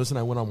on one. Liz and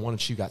I went on one,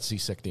 and she got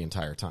seasick the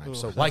entire time.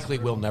 So likely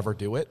we'll never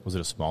do it. Was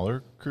it a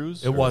smaller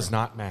cruise? It was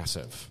not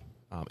massive.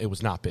 It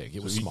was not big.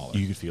 It was smaller.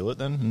 You could feel it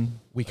then?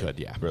 We could,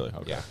 yeah. Really?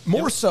 Okay. Yeah.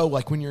 More so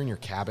like when you're in your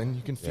cabin,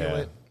 you can feel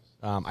it.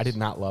 I did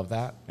not love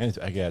that. And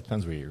it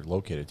depends where you're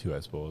located, too,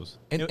 I suppose.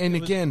 And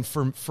again,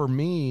 for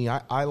me,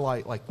 I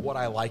like what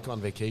I like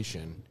on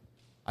vacation.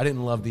 I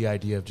didn't love the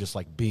idea of just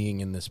like being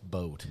in this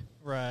boat.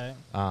 Right.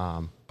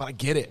 But I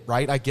get it,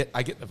 right? I get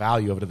the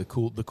value of it,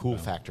 the cool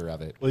factor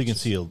of it. Well, you can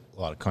see a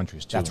lot of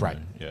countries, too. That's right.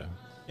 Yeah.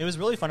 It was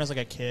really fun as like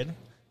a kid.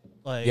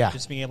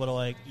 Just being able to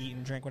like eat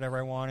and drink whatever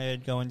I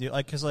wanted, go and do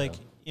because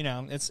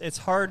it's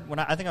hard when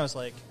I think I was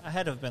like I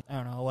had to have been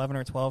 11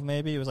 or 12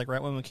 maybe. It was like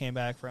right when we came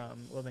back from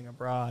living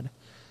abroad,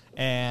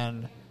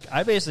 and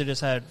I basically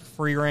just had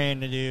free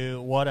reign to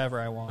do whatever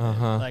I wanted.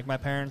 Like my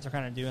parents are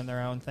kind of doing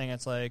their own thing.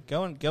 It's like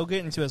go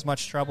get into as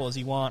much trouble as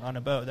you want on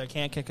a boat. They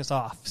can't kick us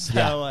off. So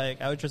I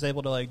was just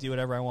able to like do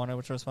whatever I wanted,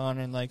 which was fun,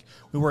 and like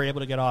we were able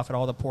to get off at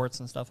all the ports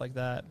and stuff like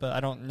that. But I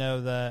don't know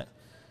that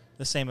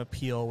the same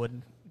appeal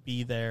would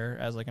be there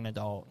as like an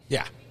adult.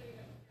 Yeah.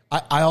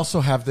 I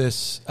also have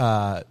this,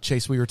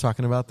 Chase, we were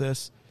talking about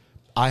this.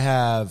 I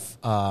have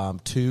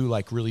 2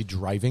 like really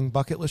driving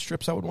bucket list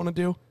trips I would want to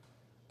do.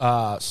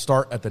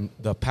 Start at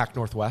the Pac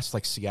Northwest,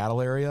 like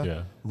Seattle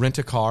area, rent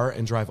a car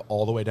and drive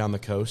all the way down the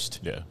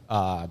coast,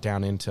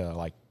 down into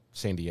like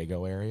San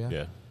Diego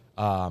area.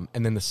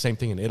 And then the same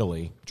thing in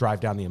Italy,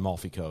 drive down the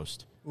Amalfi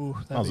Coast. Ooh,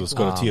 let's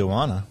go to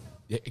Tijuana.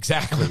 Yeah,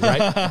 exactly,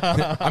 right?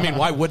 I mean,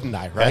 why wouldn't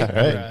I, right? Right.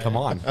 I mean, come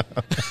on.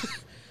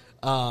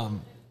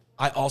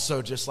 I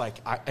also just like,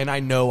 I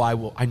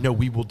know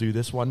we will do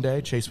this one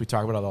day. Chase, we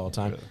talk about it all the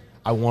time. Yeah.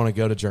 I want to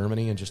go to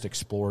Germany and just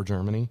explore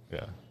Germany.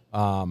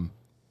 Yeah.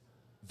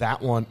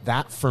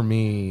 That for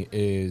me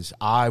is,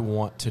 I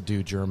want to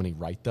do Germany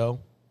right though.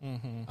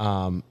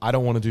 I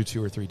don't want to do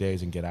 2 or 3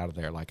 days and get out of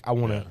there. Like I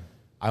want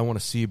to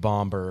see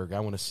Bamberg. I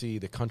want to see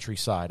the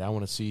countryside. I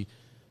want to see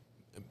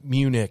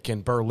Munich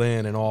and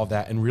Berlin and all of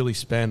that, and really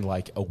spend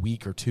like a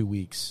week or 2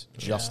 weeks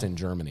just in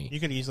Germany. You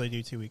could easily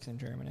do 2 weeks in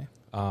Germany.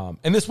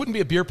 And this wouldn't be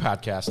a beer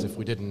podcast if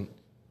we didn't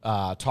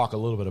talk a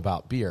little bit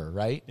about beer,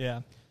 right?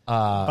 Yeah.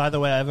 By the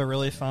way, I have a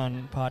really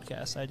fun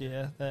podcast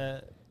idea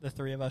that the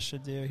 3 of us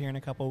should do here in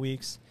a couple of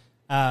weeks.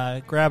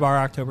 Grab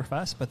our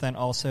Oktoberfest, but then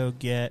also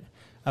get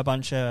a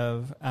bunch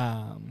of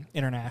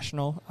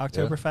international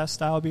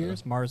Oktoberfest-style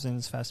beers,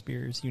 Marzen's, Fest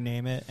beers, you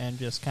name it, and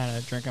just kind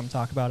of drink them,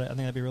 talk about it. I think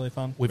that'd be really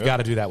fun. We've got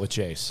to do that with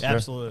Chase.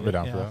 Absolutely. We're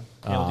down for that.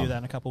 Yeah, we'll do that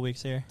in a couple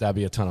weeks here. That'd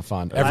be a ton of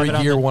fun. Every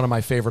year, one of my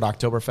favorite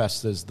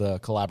Oktoberfests is the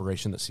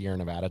collaboration that Sierra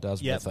Nevada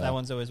does with that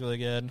one's always really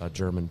good. A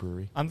German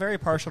brewery. I'm very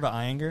partial to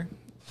Eyinger.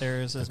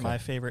 Theirs is my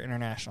favorite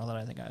international that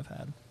I think I've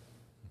had.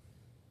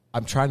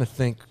 I'm trying to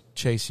think,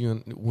 Chase,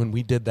 when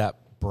we did that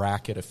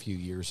bracket a few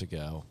years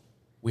ago,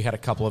 we had a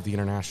couple of the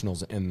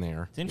internationals in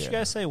there. Didn't you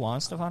guys say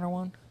Juan-Stefan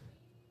won?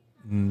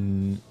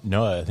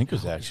 No, I think it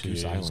was actually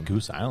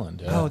Goose Island.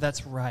 Yeah. Oh,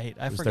 that's right.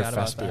 I forgot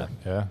about that.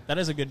 Yeah. That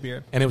is a good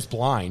beer. And it was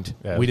blind.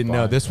 Yeah, we didn't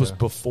know. This was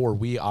before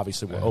we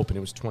obviously were open.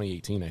 It was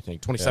 2018, I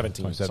think.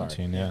 2017.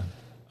 2017,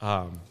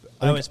 sorry.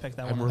 I always pick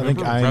that one. I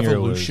remember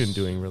Revolution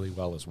doing really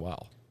well as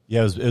well.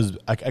 Yeah, it was.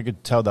 I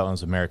could tell that one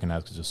was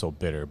Americanized because it was so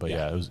bitter. But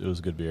it was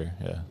a good beer.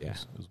 Yeah, it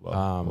was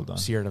well done.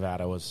 Sierra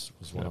Nevada was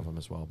one of them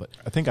as well. But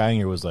I think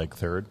Eyinger was like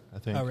 3rd. I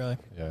think. Oh, really?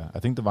 Yeah, I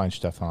think the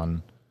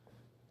Weihenstephan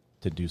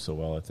didn't do so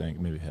well. I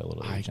think maybe had a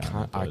little. I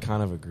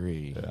kind of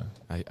agree. Yeah.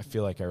 I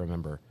feel like I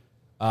remember.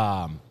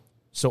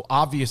 So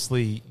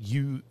obviously,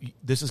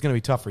 this is going to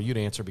be tough for you to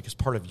answer because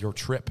part of your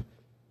trip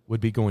would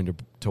be going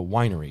to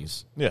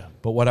wineries. Yeah.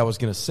 But what I was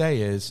going to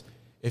say is,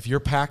 if you're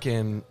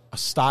packing a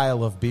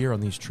style of beer on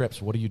these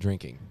trips, what are you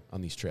drinking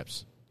on these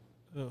trips?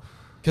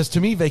 Because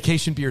to me,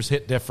 vacation beers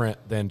hit different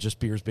than just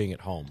beers being at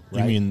home.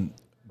 Right? You mean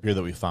beer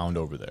that we found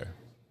over there?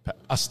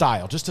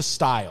 Just a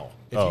style.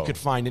 If you could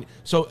find it.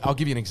 So I'll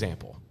give you an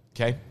example.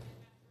 Okay.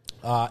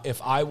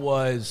 If I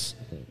was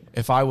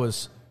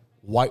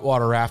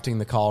whitewater rafting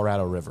the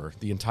Colorado River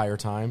the entire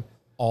time,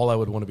 all I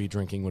would want to be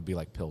drinking would be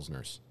like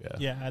Pilsners.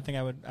 Yeah, I think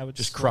I would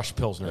just crush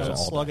Pilsners all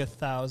slug day.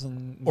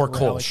 1,000 Or Rally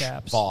Kolsch,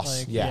 caps.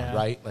 Voss. Like,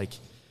 Right? Like,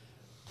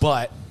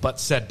 but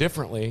said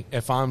differently,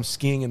 if I'm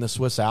skiing in the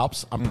Swiss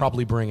Alps, I'm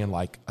probably bringing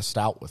like a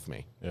stout with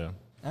me. Yeah.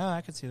 Oh,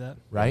 I could see that.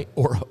 Right?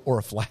 Or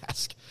a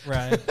flask.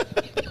 Right.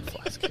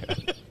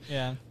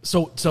 Yeah.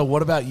 So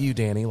what about you,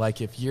 Danny? Like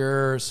if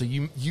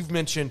you've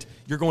mentioned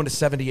you're going to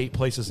 78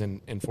 places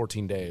in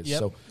 14 days. Yep.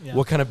 So Yeah.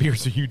 what kind of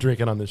beers are you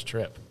drinking on this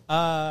trip?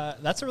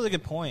 That's a really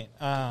good point.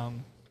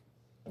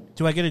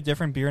 Do I get a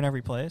different beer in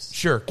every place?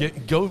 Sure.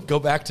 Go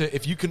back to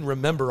if you can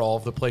remember all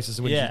of the places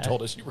in which you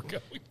told us you were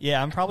going.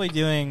 Yeah, I'm probably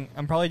doing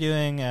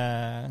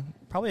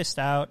probably a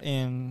stout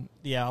in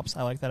the Alps.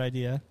 I like that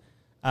idea.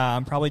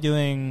 I'm probably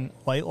doing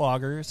light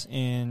lagers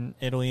in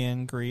Italy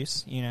and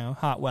Greece.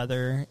 Hot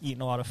weather, eating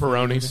a lot of food.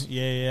 Peronis.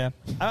 Yeah.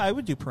 I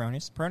would do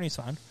Peronis. Peroni's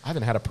fine. I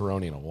haven't had a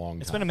Peroni in a long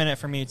time. It's been a minute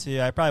for me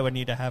too. I probably would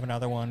need to have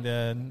another one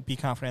to be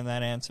confident in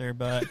that answer,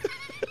 but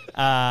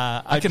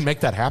I can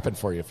make that happen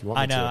for you if you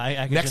want me to.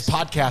 I know. Next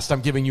podcast,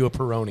 I'm giving you a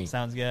Peroni.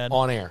 Sounds good.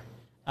 On air.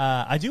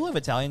 I do love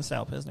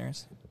Italian-style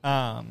Pilsners.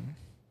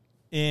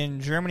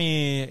 In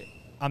Germany,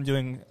 I'm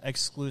doing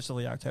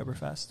exclusively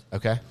Oktoberfest.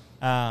 Okay.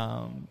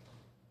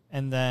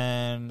 And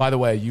then... By the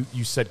way,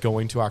 you said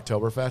going to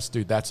Oktoberfest.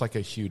 Dude, that's like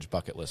a huge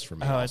bucket list for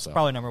me. Oh, it's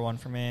probably number one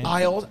for me.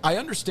 I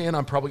understand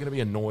I'm probably going to be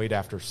annoyed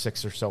after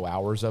 6 or so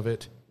hours of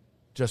it.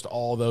 Just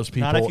all those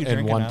people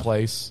in one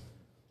place.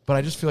 But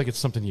I just feel like it's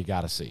something you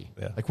got to see.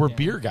 Yeah. Like, we're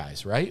beer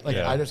guys, right? Like,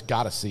 I just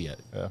got to see it.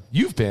 Yeah.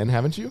 You've been,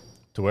 haven't you?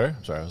 To where?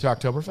 Sorry. To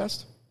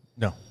Oktoberfest?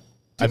 No.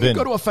 Did you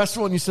go to a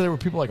festival and you said there were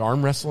people like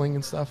arm wrestling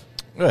and stuff?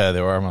 Yeah,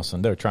 they were arm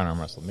wrestling. They were trying to arm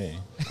wrestle me.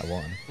 I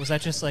won. Was that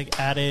just like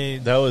at a...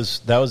 That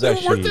was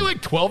actually... Weren't they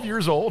like 12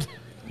 years old?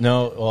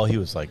 No, well, he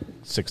was like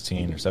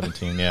 16 or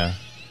 17, yeah.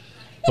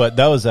 But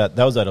that was at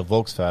a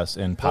Volksfest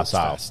in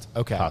Passau. Volksfest.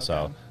 Okay.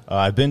 Passau. Okay.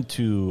 I've been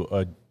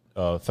to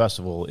a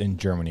festival in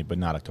Germany, but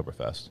not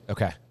Oktoberfest.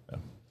 Okay. Yeah.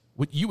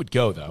 You would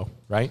go, though,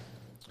 right?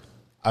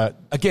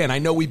 Again, I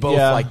know we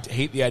both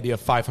hate the idea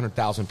of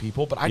 500,000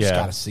 people, but I just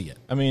got to see it.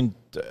 I mean,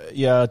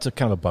 it's a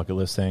kind of a bucket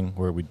list thing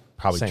where we'd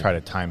probably Same. try to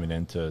time it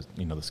into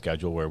the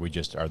schedule where we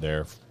just are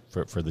there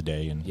for the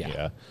day and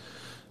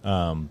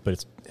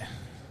but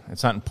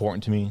it's not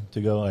important to me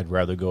to go. I'd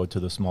rather go to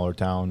the smaller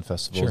town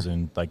festivals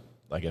and like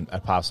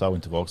at Passau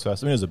and to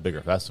Volksfest. I mean, it was a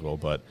bigger festival,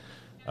 but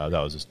that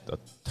was just a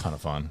ton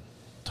of fun.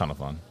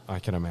 I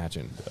can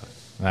imagine.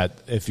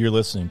 If you're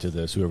listening to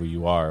this, whoever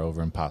you are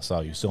over in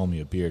Passau, you still owe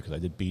me a beer because I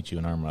did beat you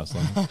in arm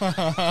wrestling.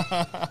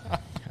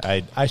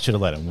 I should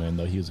have let him win,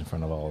 though. He was in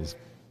front of all his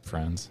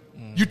friends.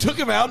 You took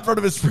him out in front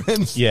of his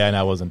friends? Yeah, and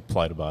I wasn't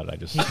polite about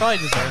it. He probably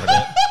deserved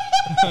it.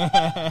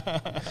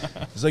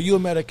 He's like, you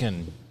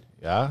American?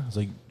 Yeah. He's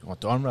like, you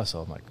want to arm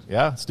wrestle? I'm like,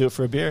 yeah, let's do it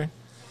for a beer.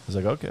 He's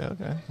like, okay.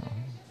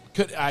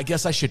 I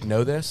guess I should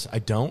know this. I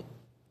don't.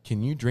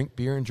 Can you drink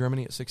beer in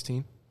Germany at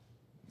 16?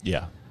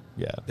 Yeah.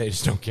 They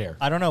just don't care.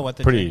 I don't know what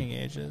the drinking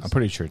age is. I'm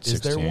pretty sure it's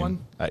 16. Is there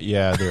one?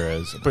 Yeah, there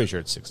is. I'm pretty sure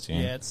it's 16.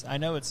 Yeah,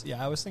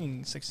 I was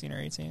thinking 16 or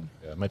 18.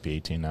 Yeah, it might be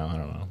 18 now. I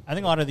don't know. I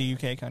think a lot of the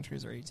UK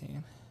countries are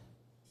 18.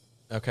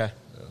 Okay.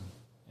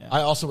 Yeah.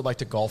 I also would like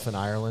to golf in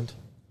Ireland.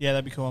 Yeah,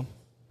 that'd be cool.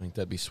 I think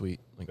that'd be sweet.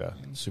 Like a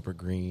super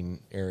green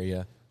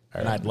area.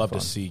 And I'd love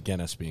to see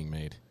Guinness being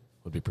made.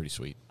 Would be pretty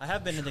sweet. I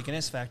have been to the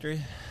Guinness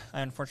factory.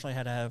 I unfortunately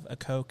had to have a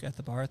Coke at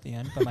the bar at the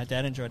end, but my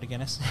dad enjoyed the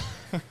Guinness.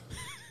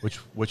 Which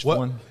What?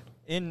 one?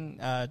 In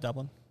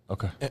Dublin.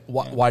 Okay.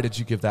 Why did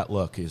you give that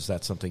look? Is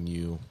that something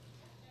you...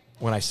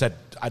 When I said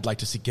I'd like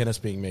to see Guinness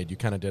being made, you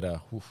kind of did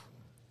a... Oof.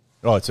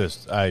 Oh, it's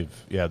just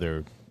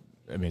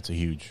it's a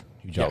huge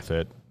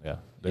outfit. Yeah.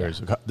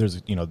 There's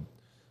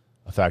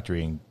a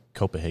factory in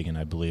Copenhagen,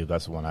 I believe.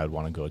 That's the one I'd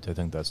want to go to. I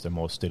think that's the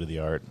most state of the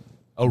art.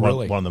 Oh,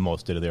 really? One of the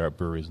most state of the art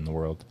breweries in the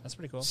world. That's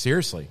pretty cool.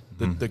 Seriously,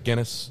 the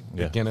Guinness,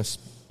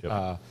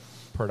 Yep.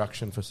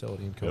 Production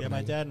facility in Copenhagen. Yeah,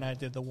 my dad and I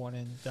did the one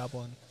in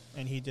Dublin,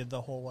 and he did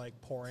the whole like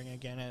pouring a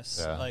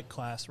Guinness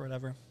class or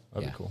whatever.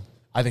 That'd be cool.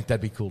 I think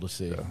that'd be cool to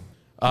see. Yeah.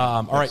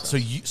 All right,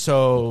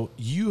 so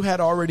you had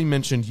already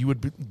mentioned you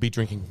would be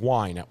drinking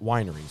wine at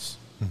wineries,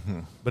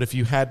 but if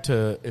you had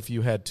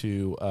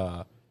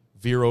to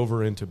veer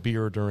over into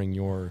beer during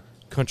your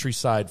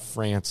countryside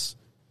France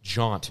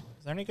jaunt.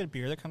 Is there any good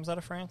beer that comes out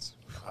of France?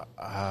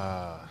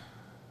 I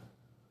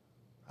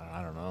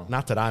don't know.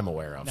 Not that I'm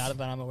aware of. Not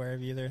that I'm aware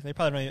of either. They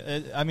probably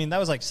don't. I mean, that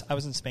was like I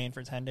was in Spain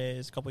for 10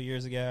 days a couple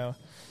years ago,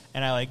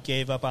 and I like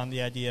gave up on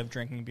the idea of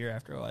drinking beer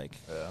after like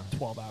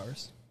 12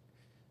 hours.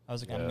 I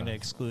was like, I'm going to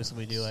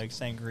exclusively do like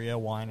sangria,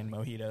 wine, and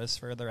mojitos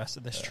for the rest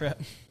of this trip.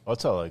 Well,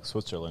 that's how like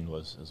Switzerland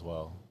was as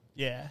well.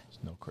 Yeah.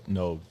 There's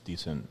no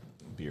decent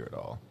beer at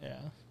all. Yeah.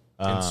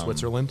 In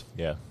Switzerland?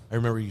 Yeah. I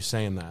remember you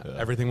saying that. Yeah.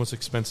 Everything was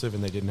expensive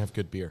and they didn't have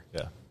good beer.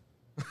 Yeah.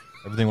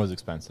 Everything was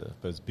expensive,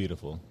 but it's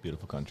beautiful,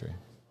 beautiful country.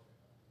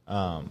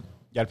 Yeah,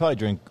 I'd probably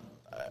drink,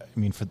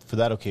 for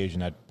that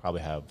occasion, I'd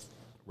probably have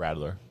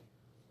Radler.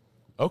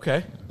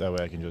 Okay. That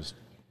way I can just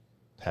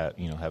have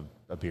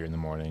a beer in the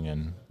morning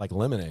and... Like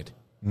lemonade.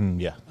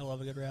 Yeah. I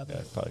love a good Radler.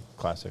 Yeah, probably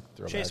classic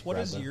throwback. Chase, what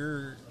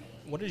Radler.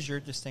 is your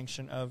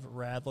distinction of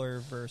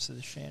Radler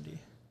versus Shandy?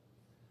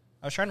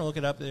 I was trying to look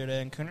it up the other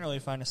day and couldn't really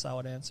find a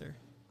solid answer.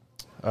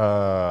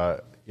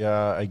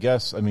 Yeah, I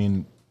guess, The only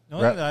thing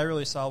that I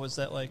really saw was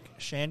that like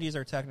Shandies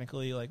are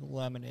technically like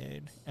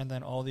lemonade, and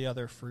then all the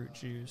other fruit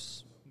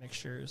juice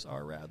mixtures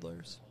are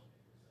Radlers.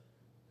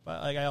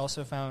 But like I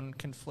also found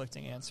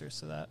conflicting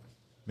answers to that.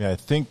 Yeah, I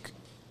think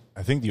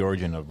the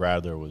origin of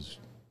Radler was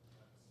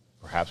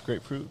perhaps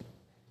grapefruit.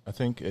 I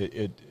think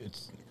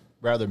it's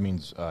Radler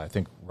means I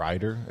think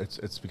rider.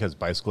 It's because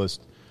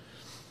bicyclists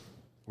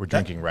were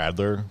drinking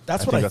Radler.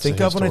 That's what I think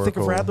of when I think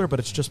of Radler, but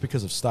it's just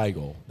because of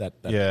Steigl.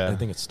 Yeah. I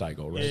think it's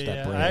Steigl, right? Yeah,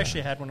 That brand. I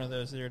actually had one of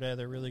those the other day.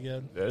 They're really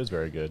good. It is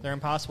very good. They're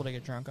impossible to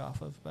get drunk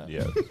off of. But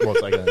Yeah, well,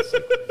 it's like 4%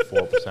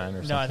 or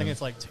something. no, I think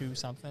it's like 2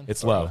 something.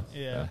 It's low.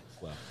 Yeah.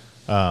 Low.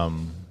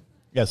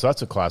 Yeah, so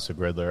that's a classic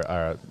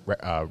Radler.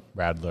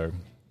 Radler.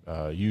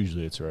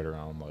 Usually, it's right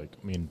around like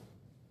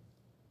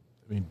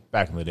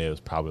back in the day, it was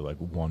probably like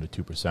 1%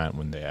 to 2%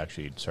 when they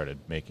actually started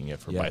making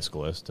it for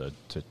bicyclists to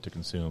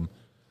consume.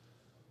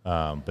 But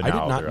I did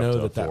now not they're know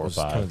up to that 4 or was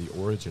 5. kind of the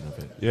origin of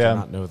it. Yeah, I did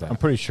not know that. I'm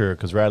pretty sure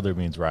because Radler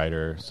means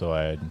rider, so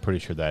I'm pretty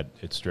sure that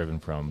it's driven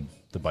from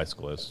the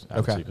bicyclists.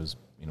 Obviously, because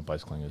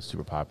bicycling is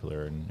super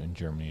popular in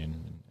Germany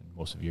and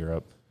most of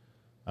Europe.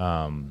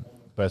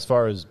 But as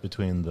far as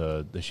between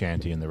the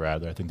Shanty and the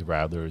Radler, I think the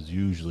Radlers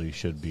usually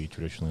should be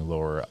traditionally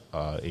lower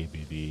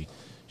ABV.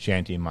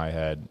 Shanty, in my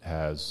head,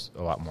 has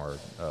a lot more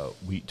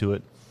wheat to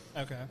it.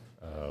 Okay.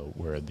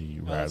 Where the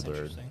that's Radler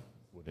interesting.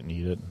 wouldn't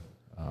need it.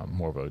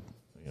 More of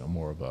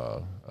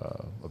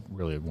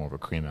a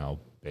cream ale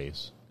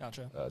base.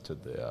 Gotcha. To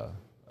the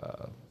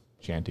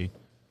Shanty.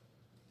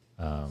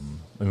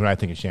 When I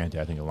think of Shanty,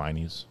 I think of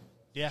Liney's.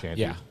 Yeah.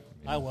 Shanty. Yeah.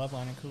 I love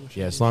Line and Cool.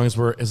 Yeah, as long as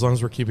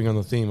we're keeping on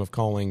the theme of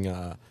calling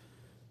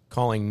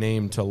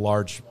name to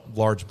large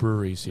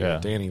breweries here. Yeah.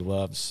 Danny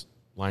loves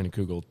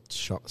Leinenkugel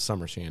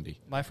Summer Shandy.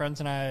 My friends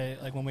and I,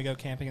 like when we go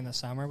camping in the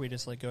summer, we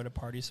just like go to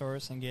Party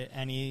Source and get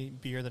any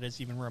beer that is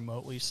even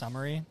remotely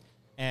summery.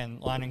 And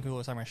Line and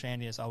Cool Summer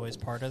Shandy is always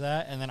part of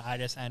that. And then I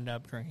just end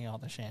up drinking all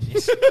the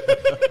shandies.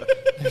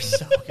 They're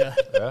so good.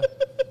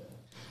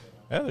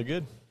 Yeah, they're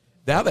good.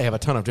 Now they have a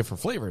ton of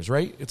different flavors,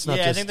 right? It's not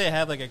Yeah, just, I think they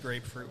have like a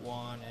grapefruit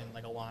one and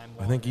like a lime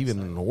one. I think and even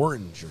stuff. an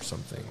orange or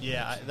something.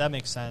 Yeah, that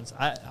makes sense.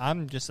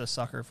 I'm just a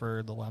sucker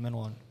for the lemon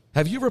one.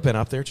 Have you ever been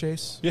up there,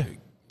 Chase? Yeah.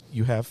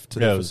 You have to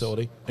the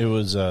facility? It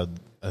was I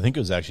think it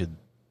was actually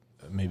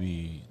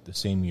maybe the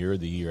same year or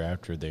the year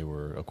after they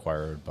were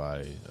acquired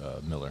by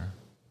Miller.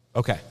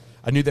 Okay.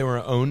 I knew they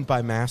were owned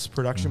by Mass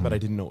Production, but I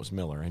didn't know it was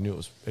Miller. I knew it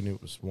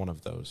was one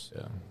of those.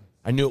 Yeah.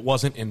 I knew it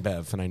wasn't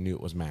InBev, and I knew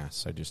it was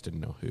Mass. I just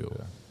didn't know who.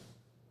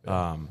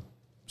 Yeah.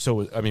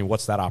 So, I mean,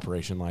 what's that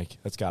operation like?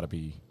 That's got to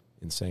be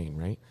insane,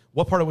 right?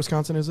 What part of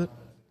Wisconsin is it?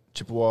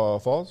 Chippewa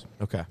Falls?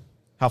 Okay.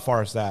 How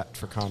far is that,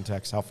 for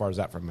context? How far is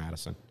that from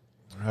Madison?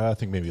 I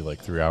think maybe like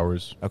 3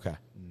 hours. Okay.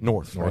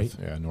 North, right?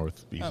 Yeah,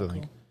 northeast, Oh, I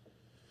think. cool.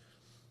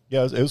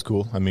 Yeah, it was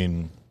cool. I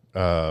mean,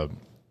 I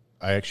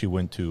actually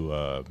went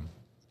to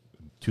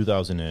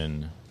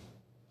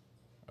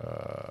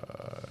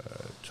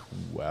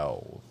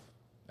 2012.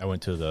 I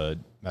went to the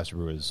Master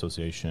Brewers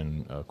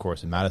Association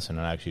course in Madison,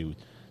 and I actually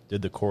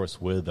did the course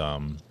with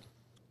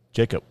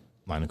Jacob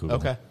Leinenkugel.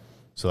 Okay.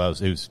 So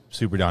it was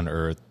super down to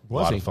earth, a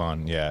Was lot he? of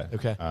fun. Yeah.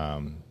 Okay.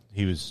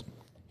 He was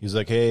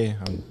like, hey,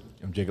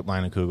 I'm Jacob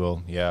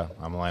Leinenkugel. Yeah,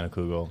 I'm a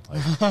Leinenkugel.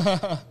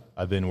 Like,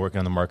 I've been working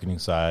on the marketing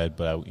side,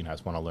 but I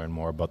just want to learn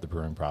more about the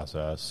brewing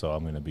process. So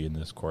I'm going to be in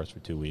this course for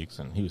 2 weeks,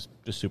 and he was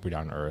just super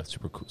down to earth,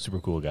 super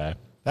cool guy.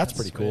 That's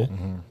pretty cool.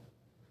 Mm-hmm.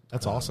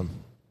 That's awesome.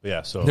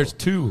 Yeah. So There's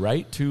two,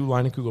 right? Two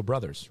Leinenkugel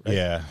brothers, right?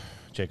 yeah,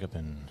 Jacob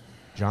and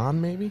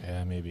John, maybe?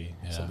 maybe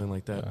Something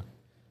like that.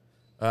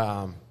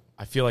 Yeah.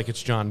 I feel like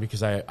it's John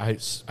because I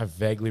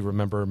vaguely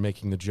remember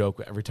making the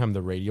joke every time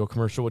the radio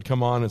commercial would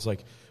come on. It's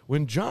like,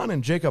 when John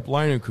and Jacob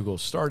Leinenkugel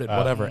started,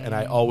 whatever. And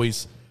I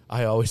always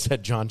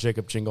had John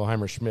Jacob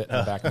Jingleheimer Schmidt in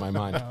the back of my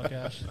mind. Oh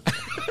gosh,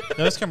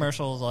 those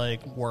commercials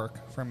like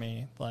work for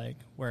me. Like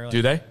where like,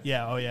 Do they?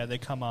 Yeah. Oh yeah. They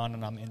come on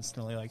and I'm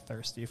instantly like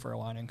thirsty for a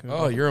Line and Cool.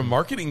 Oh, you're a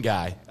marketing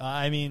guy.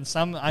 I mean,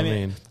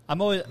 I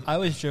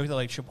always joke that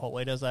like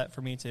Chipotle does that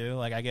for me too.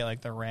 Like I get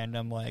like the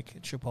random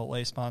like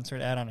Chipotle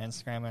sponsored ad on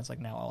Instagram, and it's like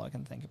now all I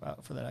can think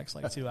about for the next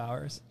like 2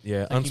 hours.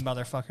 Yeah, Thank you,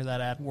 motherfucker.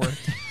 That ad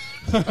worked.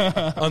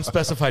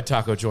 Unspecified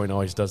taco joint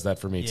always does that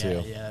for me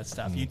too. Yeah, that's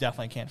tough. You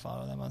definitely can't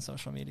follow them on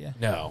social media.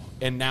 No,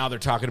 and now they're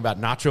talking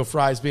about nacho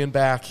fries being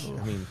back.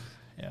 I mean,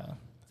 Yeah,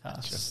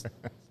 tough.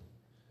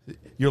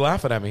 you're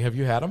laughing at me. Have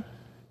you had them?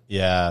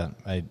 Yeah,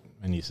 my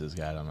nieces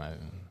got them. I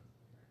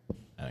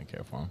didn't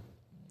care for them.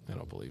 I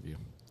don't believe you.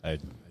 I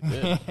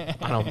did.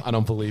 I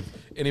don't believe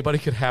anybody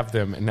could have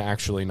them and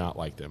actually not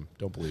like them.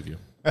 Don't believe you.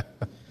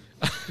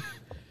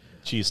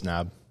 Cheese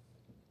snob.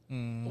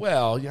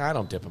 Well, yeah, I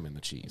don't dip them in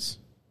the cheese.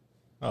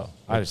 Oh,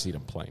 I just eat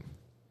them plain.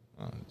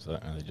 so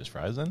are they just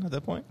fries then at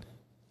that point?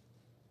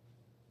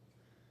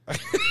 I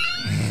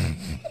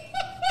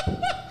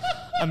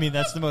mean,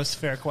 that's the most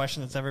fair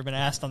question that's ever been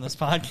asked on this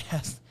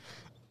podcast.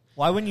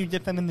 Why wouldn't you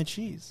dip them in the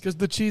cheese? Because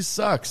the cheese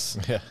sucks.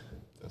 Yeah.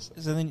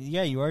 So then,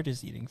 yeah, you are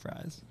just eating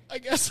fries. I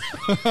guess.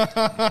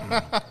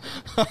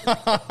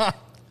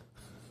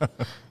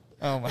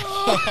 Oh my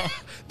god!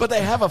 But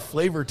they have a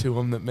flavor to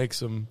them that makes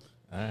them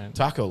All right.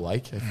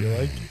 taco-like, I feel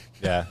like.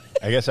 Yeah.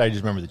 I guess I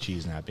just remember the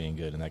cheese not being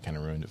good, and that kind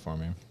of ruined it for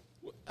me.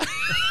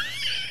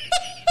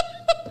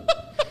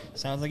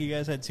 Sounds like you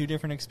guys had two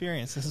different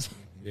experiences.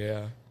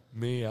 Yeah.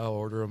 Me, I'll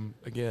order them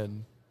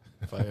again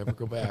if I ever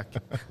go back.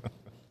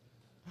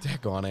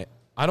 Deck on it.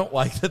 I don't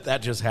like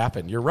that just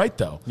happened. You're right,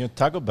 though. You know,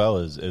 Taco Bell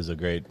is a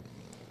great...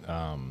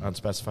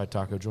 Unspecified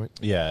taco joint?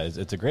 Yeah,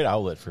 it's a great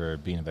outlet for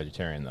being a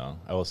vegetarian, though.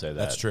 I will say that.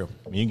 That's true.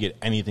 I mean, you can get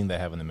anything they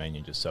have on the menu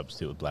and just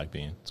substitute with black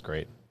bean. It's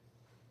great.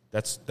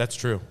 That's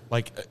true.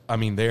 Like, I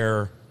mean,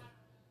 I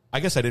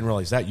guess I didn't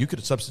realize that. You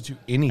could substitute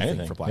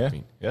anything for black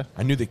bean. Yeah.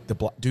 I knew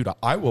dude,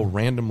 I will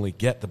randomly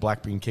get the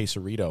black bean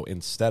quesarito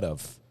instead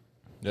of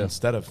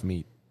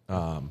meat.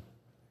 That's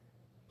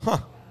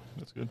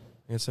good.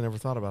 I guess I never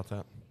thought about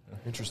that.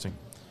 Interesting.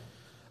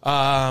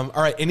 All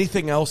right.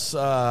 Anything else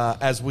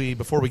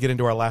before we get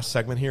into our last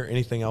segment here?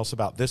 Anything else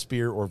about this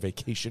beer or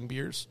vacation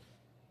beers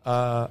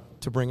to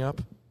bring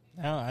up?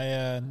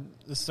 No,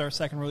 this is our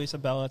second release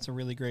of Bella. It's a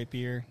really great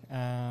beer.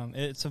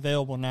 It's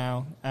available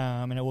now,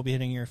 and it will be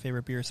hitting your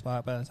favorite beer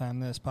spot by the time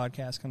this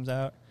podcast comes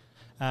out.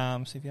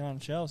 So if you're on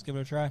the shelves, give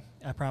it a try.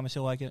 I promise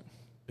you'll like it.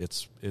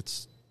 It's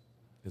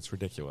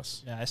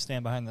ridiculous. Yeah, I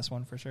stand behind this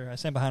one for sure. I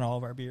stand behind all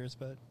of our beers,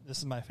 but this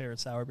is my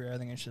favorite sour beer. I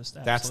think it's just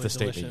that's the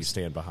statement delicious. you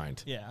stand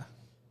behind. Yeah.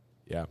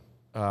 Yeah.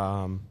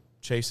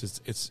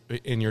 Chase, it's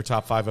in your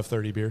top 5 of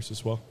 30 beers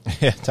as well?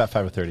 Yeah, top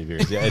 5 of 30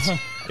 beers. Yeah,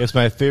 it's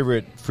my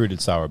favorite fruited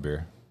sour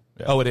beer.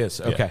 Yeah. Oh, it is?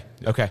 Okay.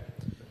 Yeah. Okay.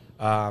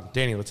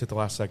 Danny, let's hit the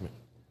last segment.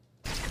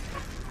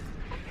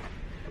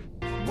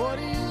 What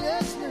are you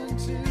listening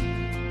to?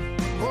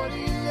 What are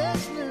you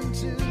listening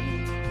to?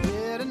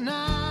 Yeah,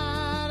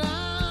 tonight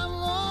I'm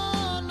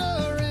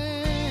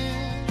wondering.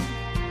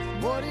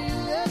 What are you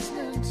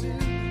listening to?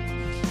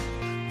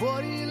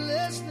 What are you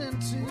listening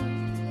to?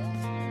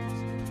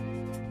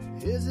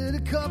 Is it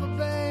a cover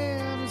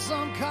band in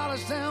some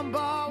college town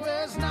bar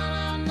where it's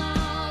not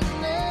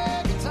and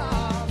air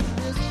guitar?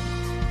 Is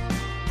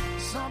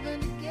it something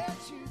to get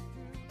you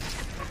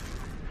through?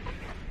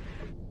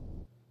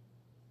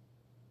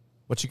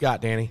 What you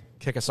got, Danny?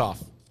 Kick us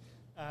off.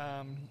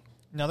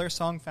 Another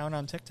song found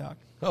on TikTok.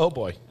 Oh,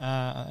 boy.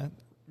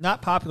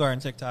 Not popular on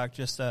TikTok,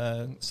 just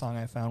a song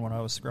I found when I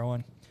was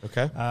scrolling.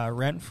 Okay.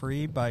 Rent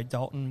Free by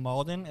Dalton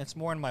Malden. It's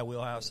more in my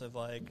wheelhouse of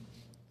like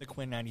the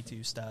Quinn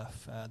 92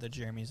 stuff, the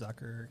Jeremy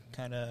Zucker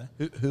kind of.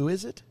 Who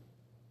is it?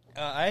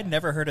 I had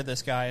never heard of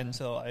this guy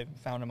until I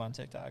found him on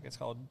TikTok. It's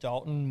called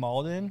Dalton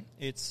Malden.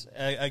 It's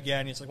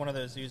again, it's like one of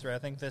those dudes where I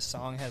think this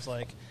song has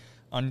like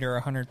under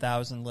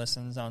 100,000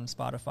 listens on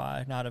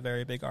Spotify. Not a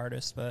very big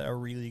artist, but a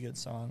really good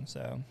song.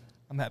 So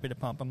I'm happy to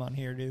pump him on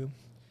here to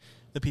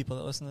the people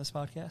that listen to this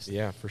podcast.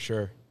 Yeah, for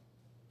sure.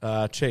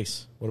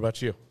 Chase, what about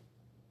you?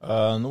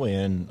 On the way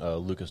in,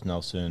 Lucas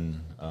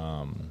Nelson,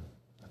 I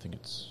think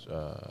it's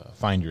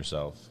Find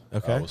Yourself.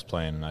 Okay. Was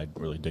playing, and I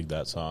really dig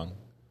that song.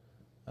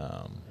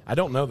 I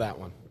don't know that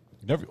one.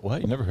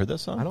 You never heard that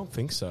song? I don't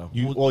think so.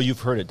 You've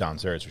heard it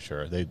downstairs for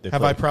sure. They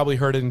Have I probably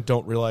heard it and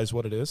don't realize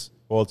what it is?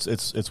 Well,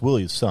 it's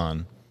Willie's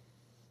son,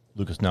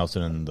 Lucas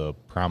Nelson, in the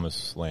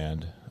Promised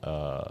Land.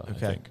 I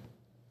think.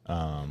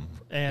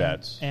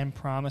 And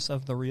Promise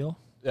of the Real.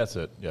 That's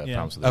it. Yeah. Yeah.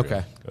 Promise of the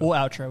Okay. Real. We'll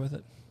outro with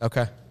it.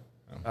 Okay.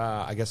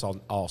 I guess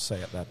I'll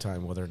say at that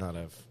time whether or not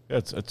I've... Yeah,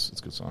 it's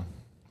a good song.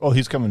 Oh,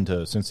 he's coming to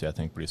Cincy, I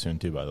think, pretty soon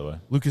too. By the way.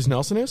 Lucas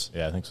Nelson is?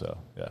 Yeah, I think so.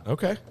 Yeah.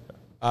 Okay.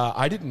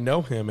 I didn't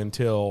know him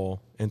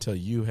until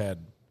you had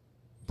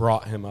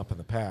brought him up in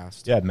the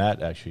past. Yeah,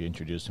 Matt actually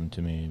introduced him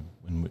to me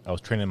when I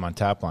was training him on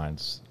tap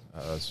lines.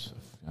 That was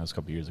a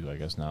couple years ago, I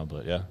guess now,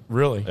 but yeah.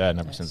 Really? Yeah, and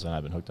ever since then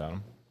I've been hooked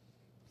on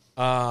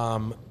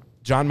him.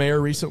 John Mayer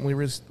recently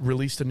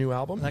released a new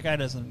album. That guy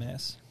doesn't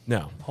miss.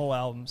 No. The whole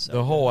album. So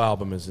The whole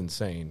album is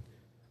insane.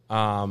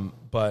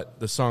 But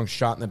the song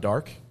Shot in the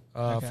Dark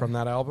from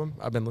that album,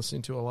 I've been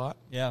listening to a lot.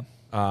 Yeah.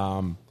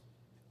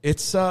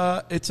 It's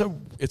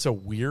a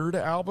weird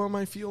album,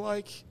 I feel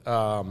like. Is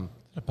that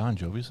a Bon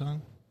Jovi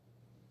song?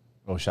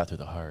 Oh, Shot Through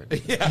the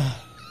Heart. Yeah.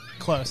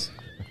 Close.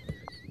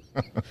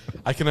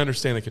 I can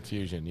understand the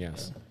confusion,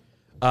 yes.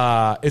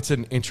 It's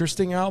an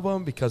interesting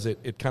album because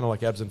it kind of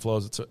like ebbs and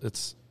flows.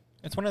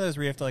 It's one of those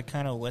where you have to like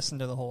kind of listen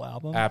to the whole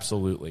album.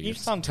 Absolutely. Each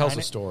song tells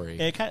kinda, a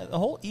story.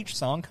 Each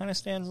song kind of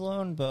stands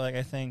alone, but like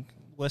I think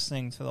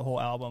listening to the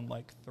whole album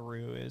like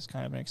through is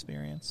kind of an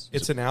experience.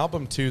 It's an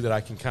album too that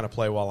I can kind of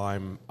play while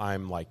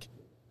I'm like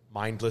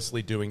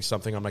mindlessly doing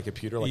something on my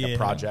computer, like a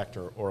project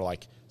or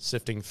like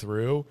sifting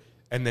through,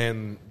 and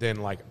then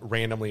like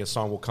randomly a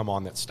song will come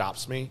on that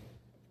stops me,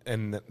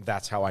 and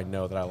that's how I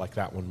know that I like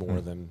that one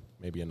more than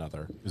maybe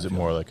another. Is it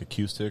more like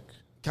acoustic?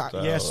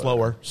 Yeah,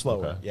 slower.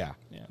 Okay. Yeah.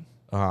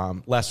 Yeah.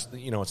 Less,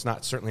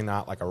 it's certainly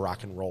not like a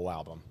rock and roll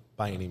album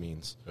by any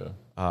means.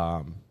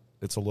 Yeah.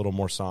 It's a little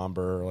more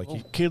somber.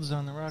 Like kids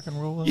on the rock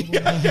and roll.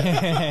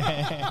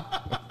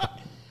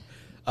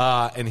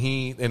 And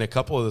he, in a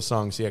couple of the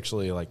songs, he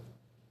actually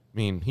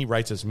he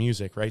writes his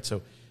music, right?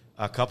 So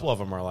a couple of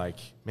them are like,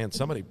 man,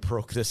 somebody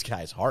broke this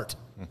guy's heart.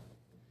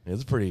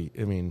 It's pretty.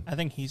 I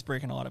think he's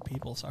breaking a lot of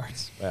people's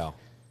hearts. Well,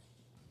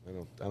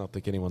 I don't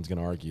think anyone's going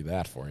to argue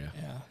that for you.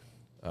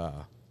 Yeah.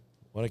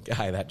 What a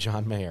guy, that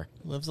John Mayer.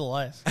 Lives a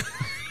life.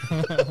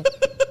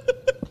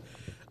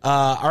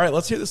 All right,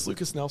 let's hear this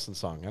Lucas Nelson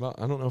song. I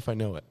don't know if I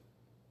know it.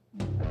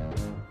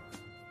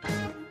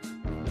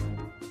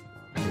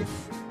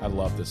 Oof, I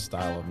love this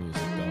style of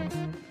music, though.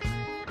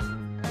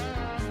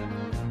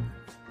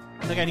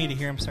 I think I need to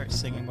hear him start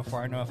singing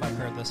before I know if I've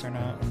heard this or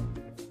not.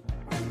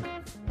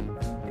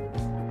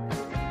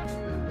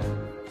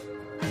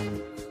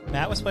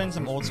 Matt was playing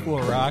some old school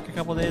rock a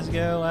couple days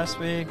ago last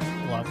week.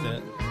 Loved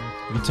it.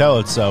 You can tell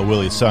it's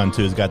Willie's son,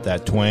 too. He's got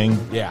that twang,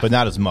 but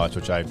not as much,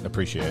 which I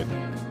appreciate.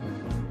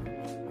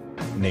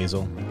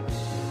 Nasal.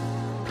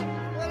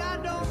 Well, I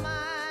don't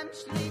mind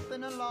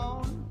sleeping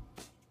alone.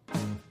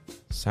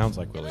 Sounds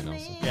like Willie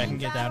Nelson. Yeah, I can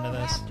get down to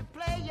this.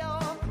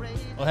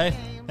 Well, hey,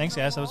 thanks,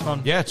 guys. That was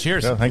fun. Yeah,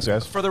 cheers. Yeah, thanks,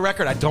 guys. For the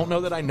record, I don't know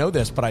that I know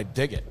this, but I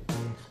dig it.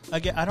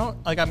 Again, I don't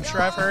I'm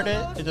sure I've heard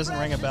it. It doesn't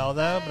ring a bell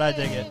though, but I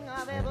dig it.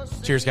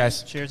 Cheers,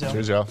 guys. Cheers, y'all.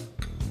 Cheers, y'all.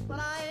 But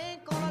I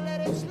ain't gonna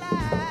let it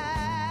slide.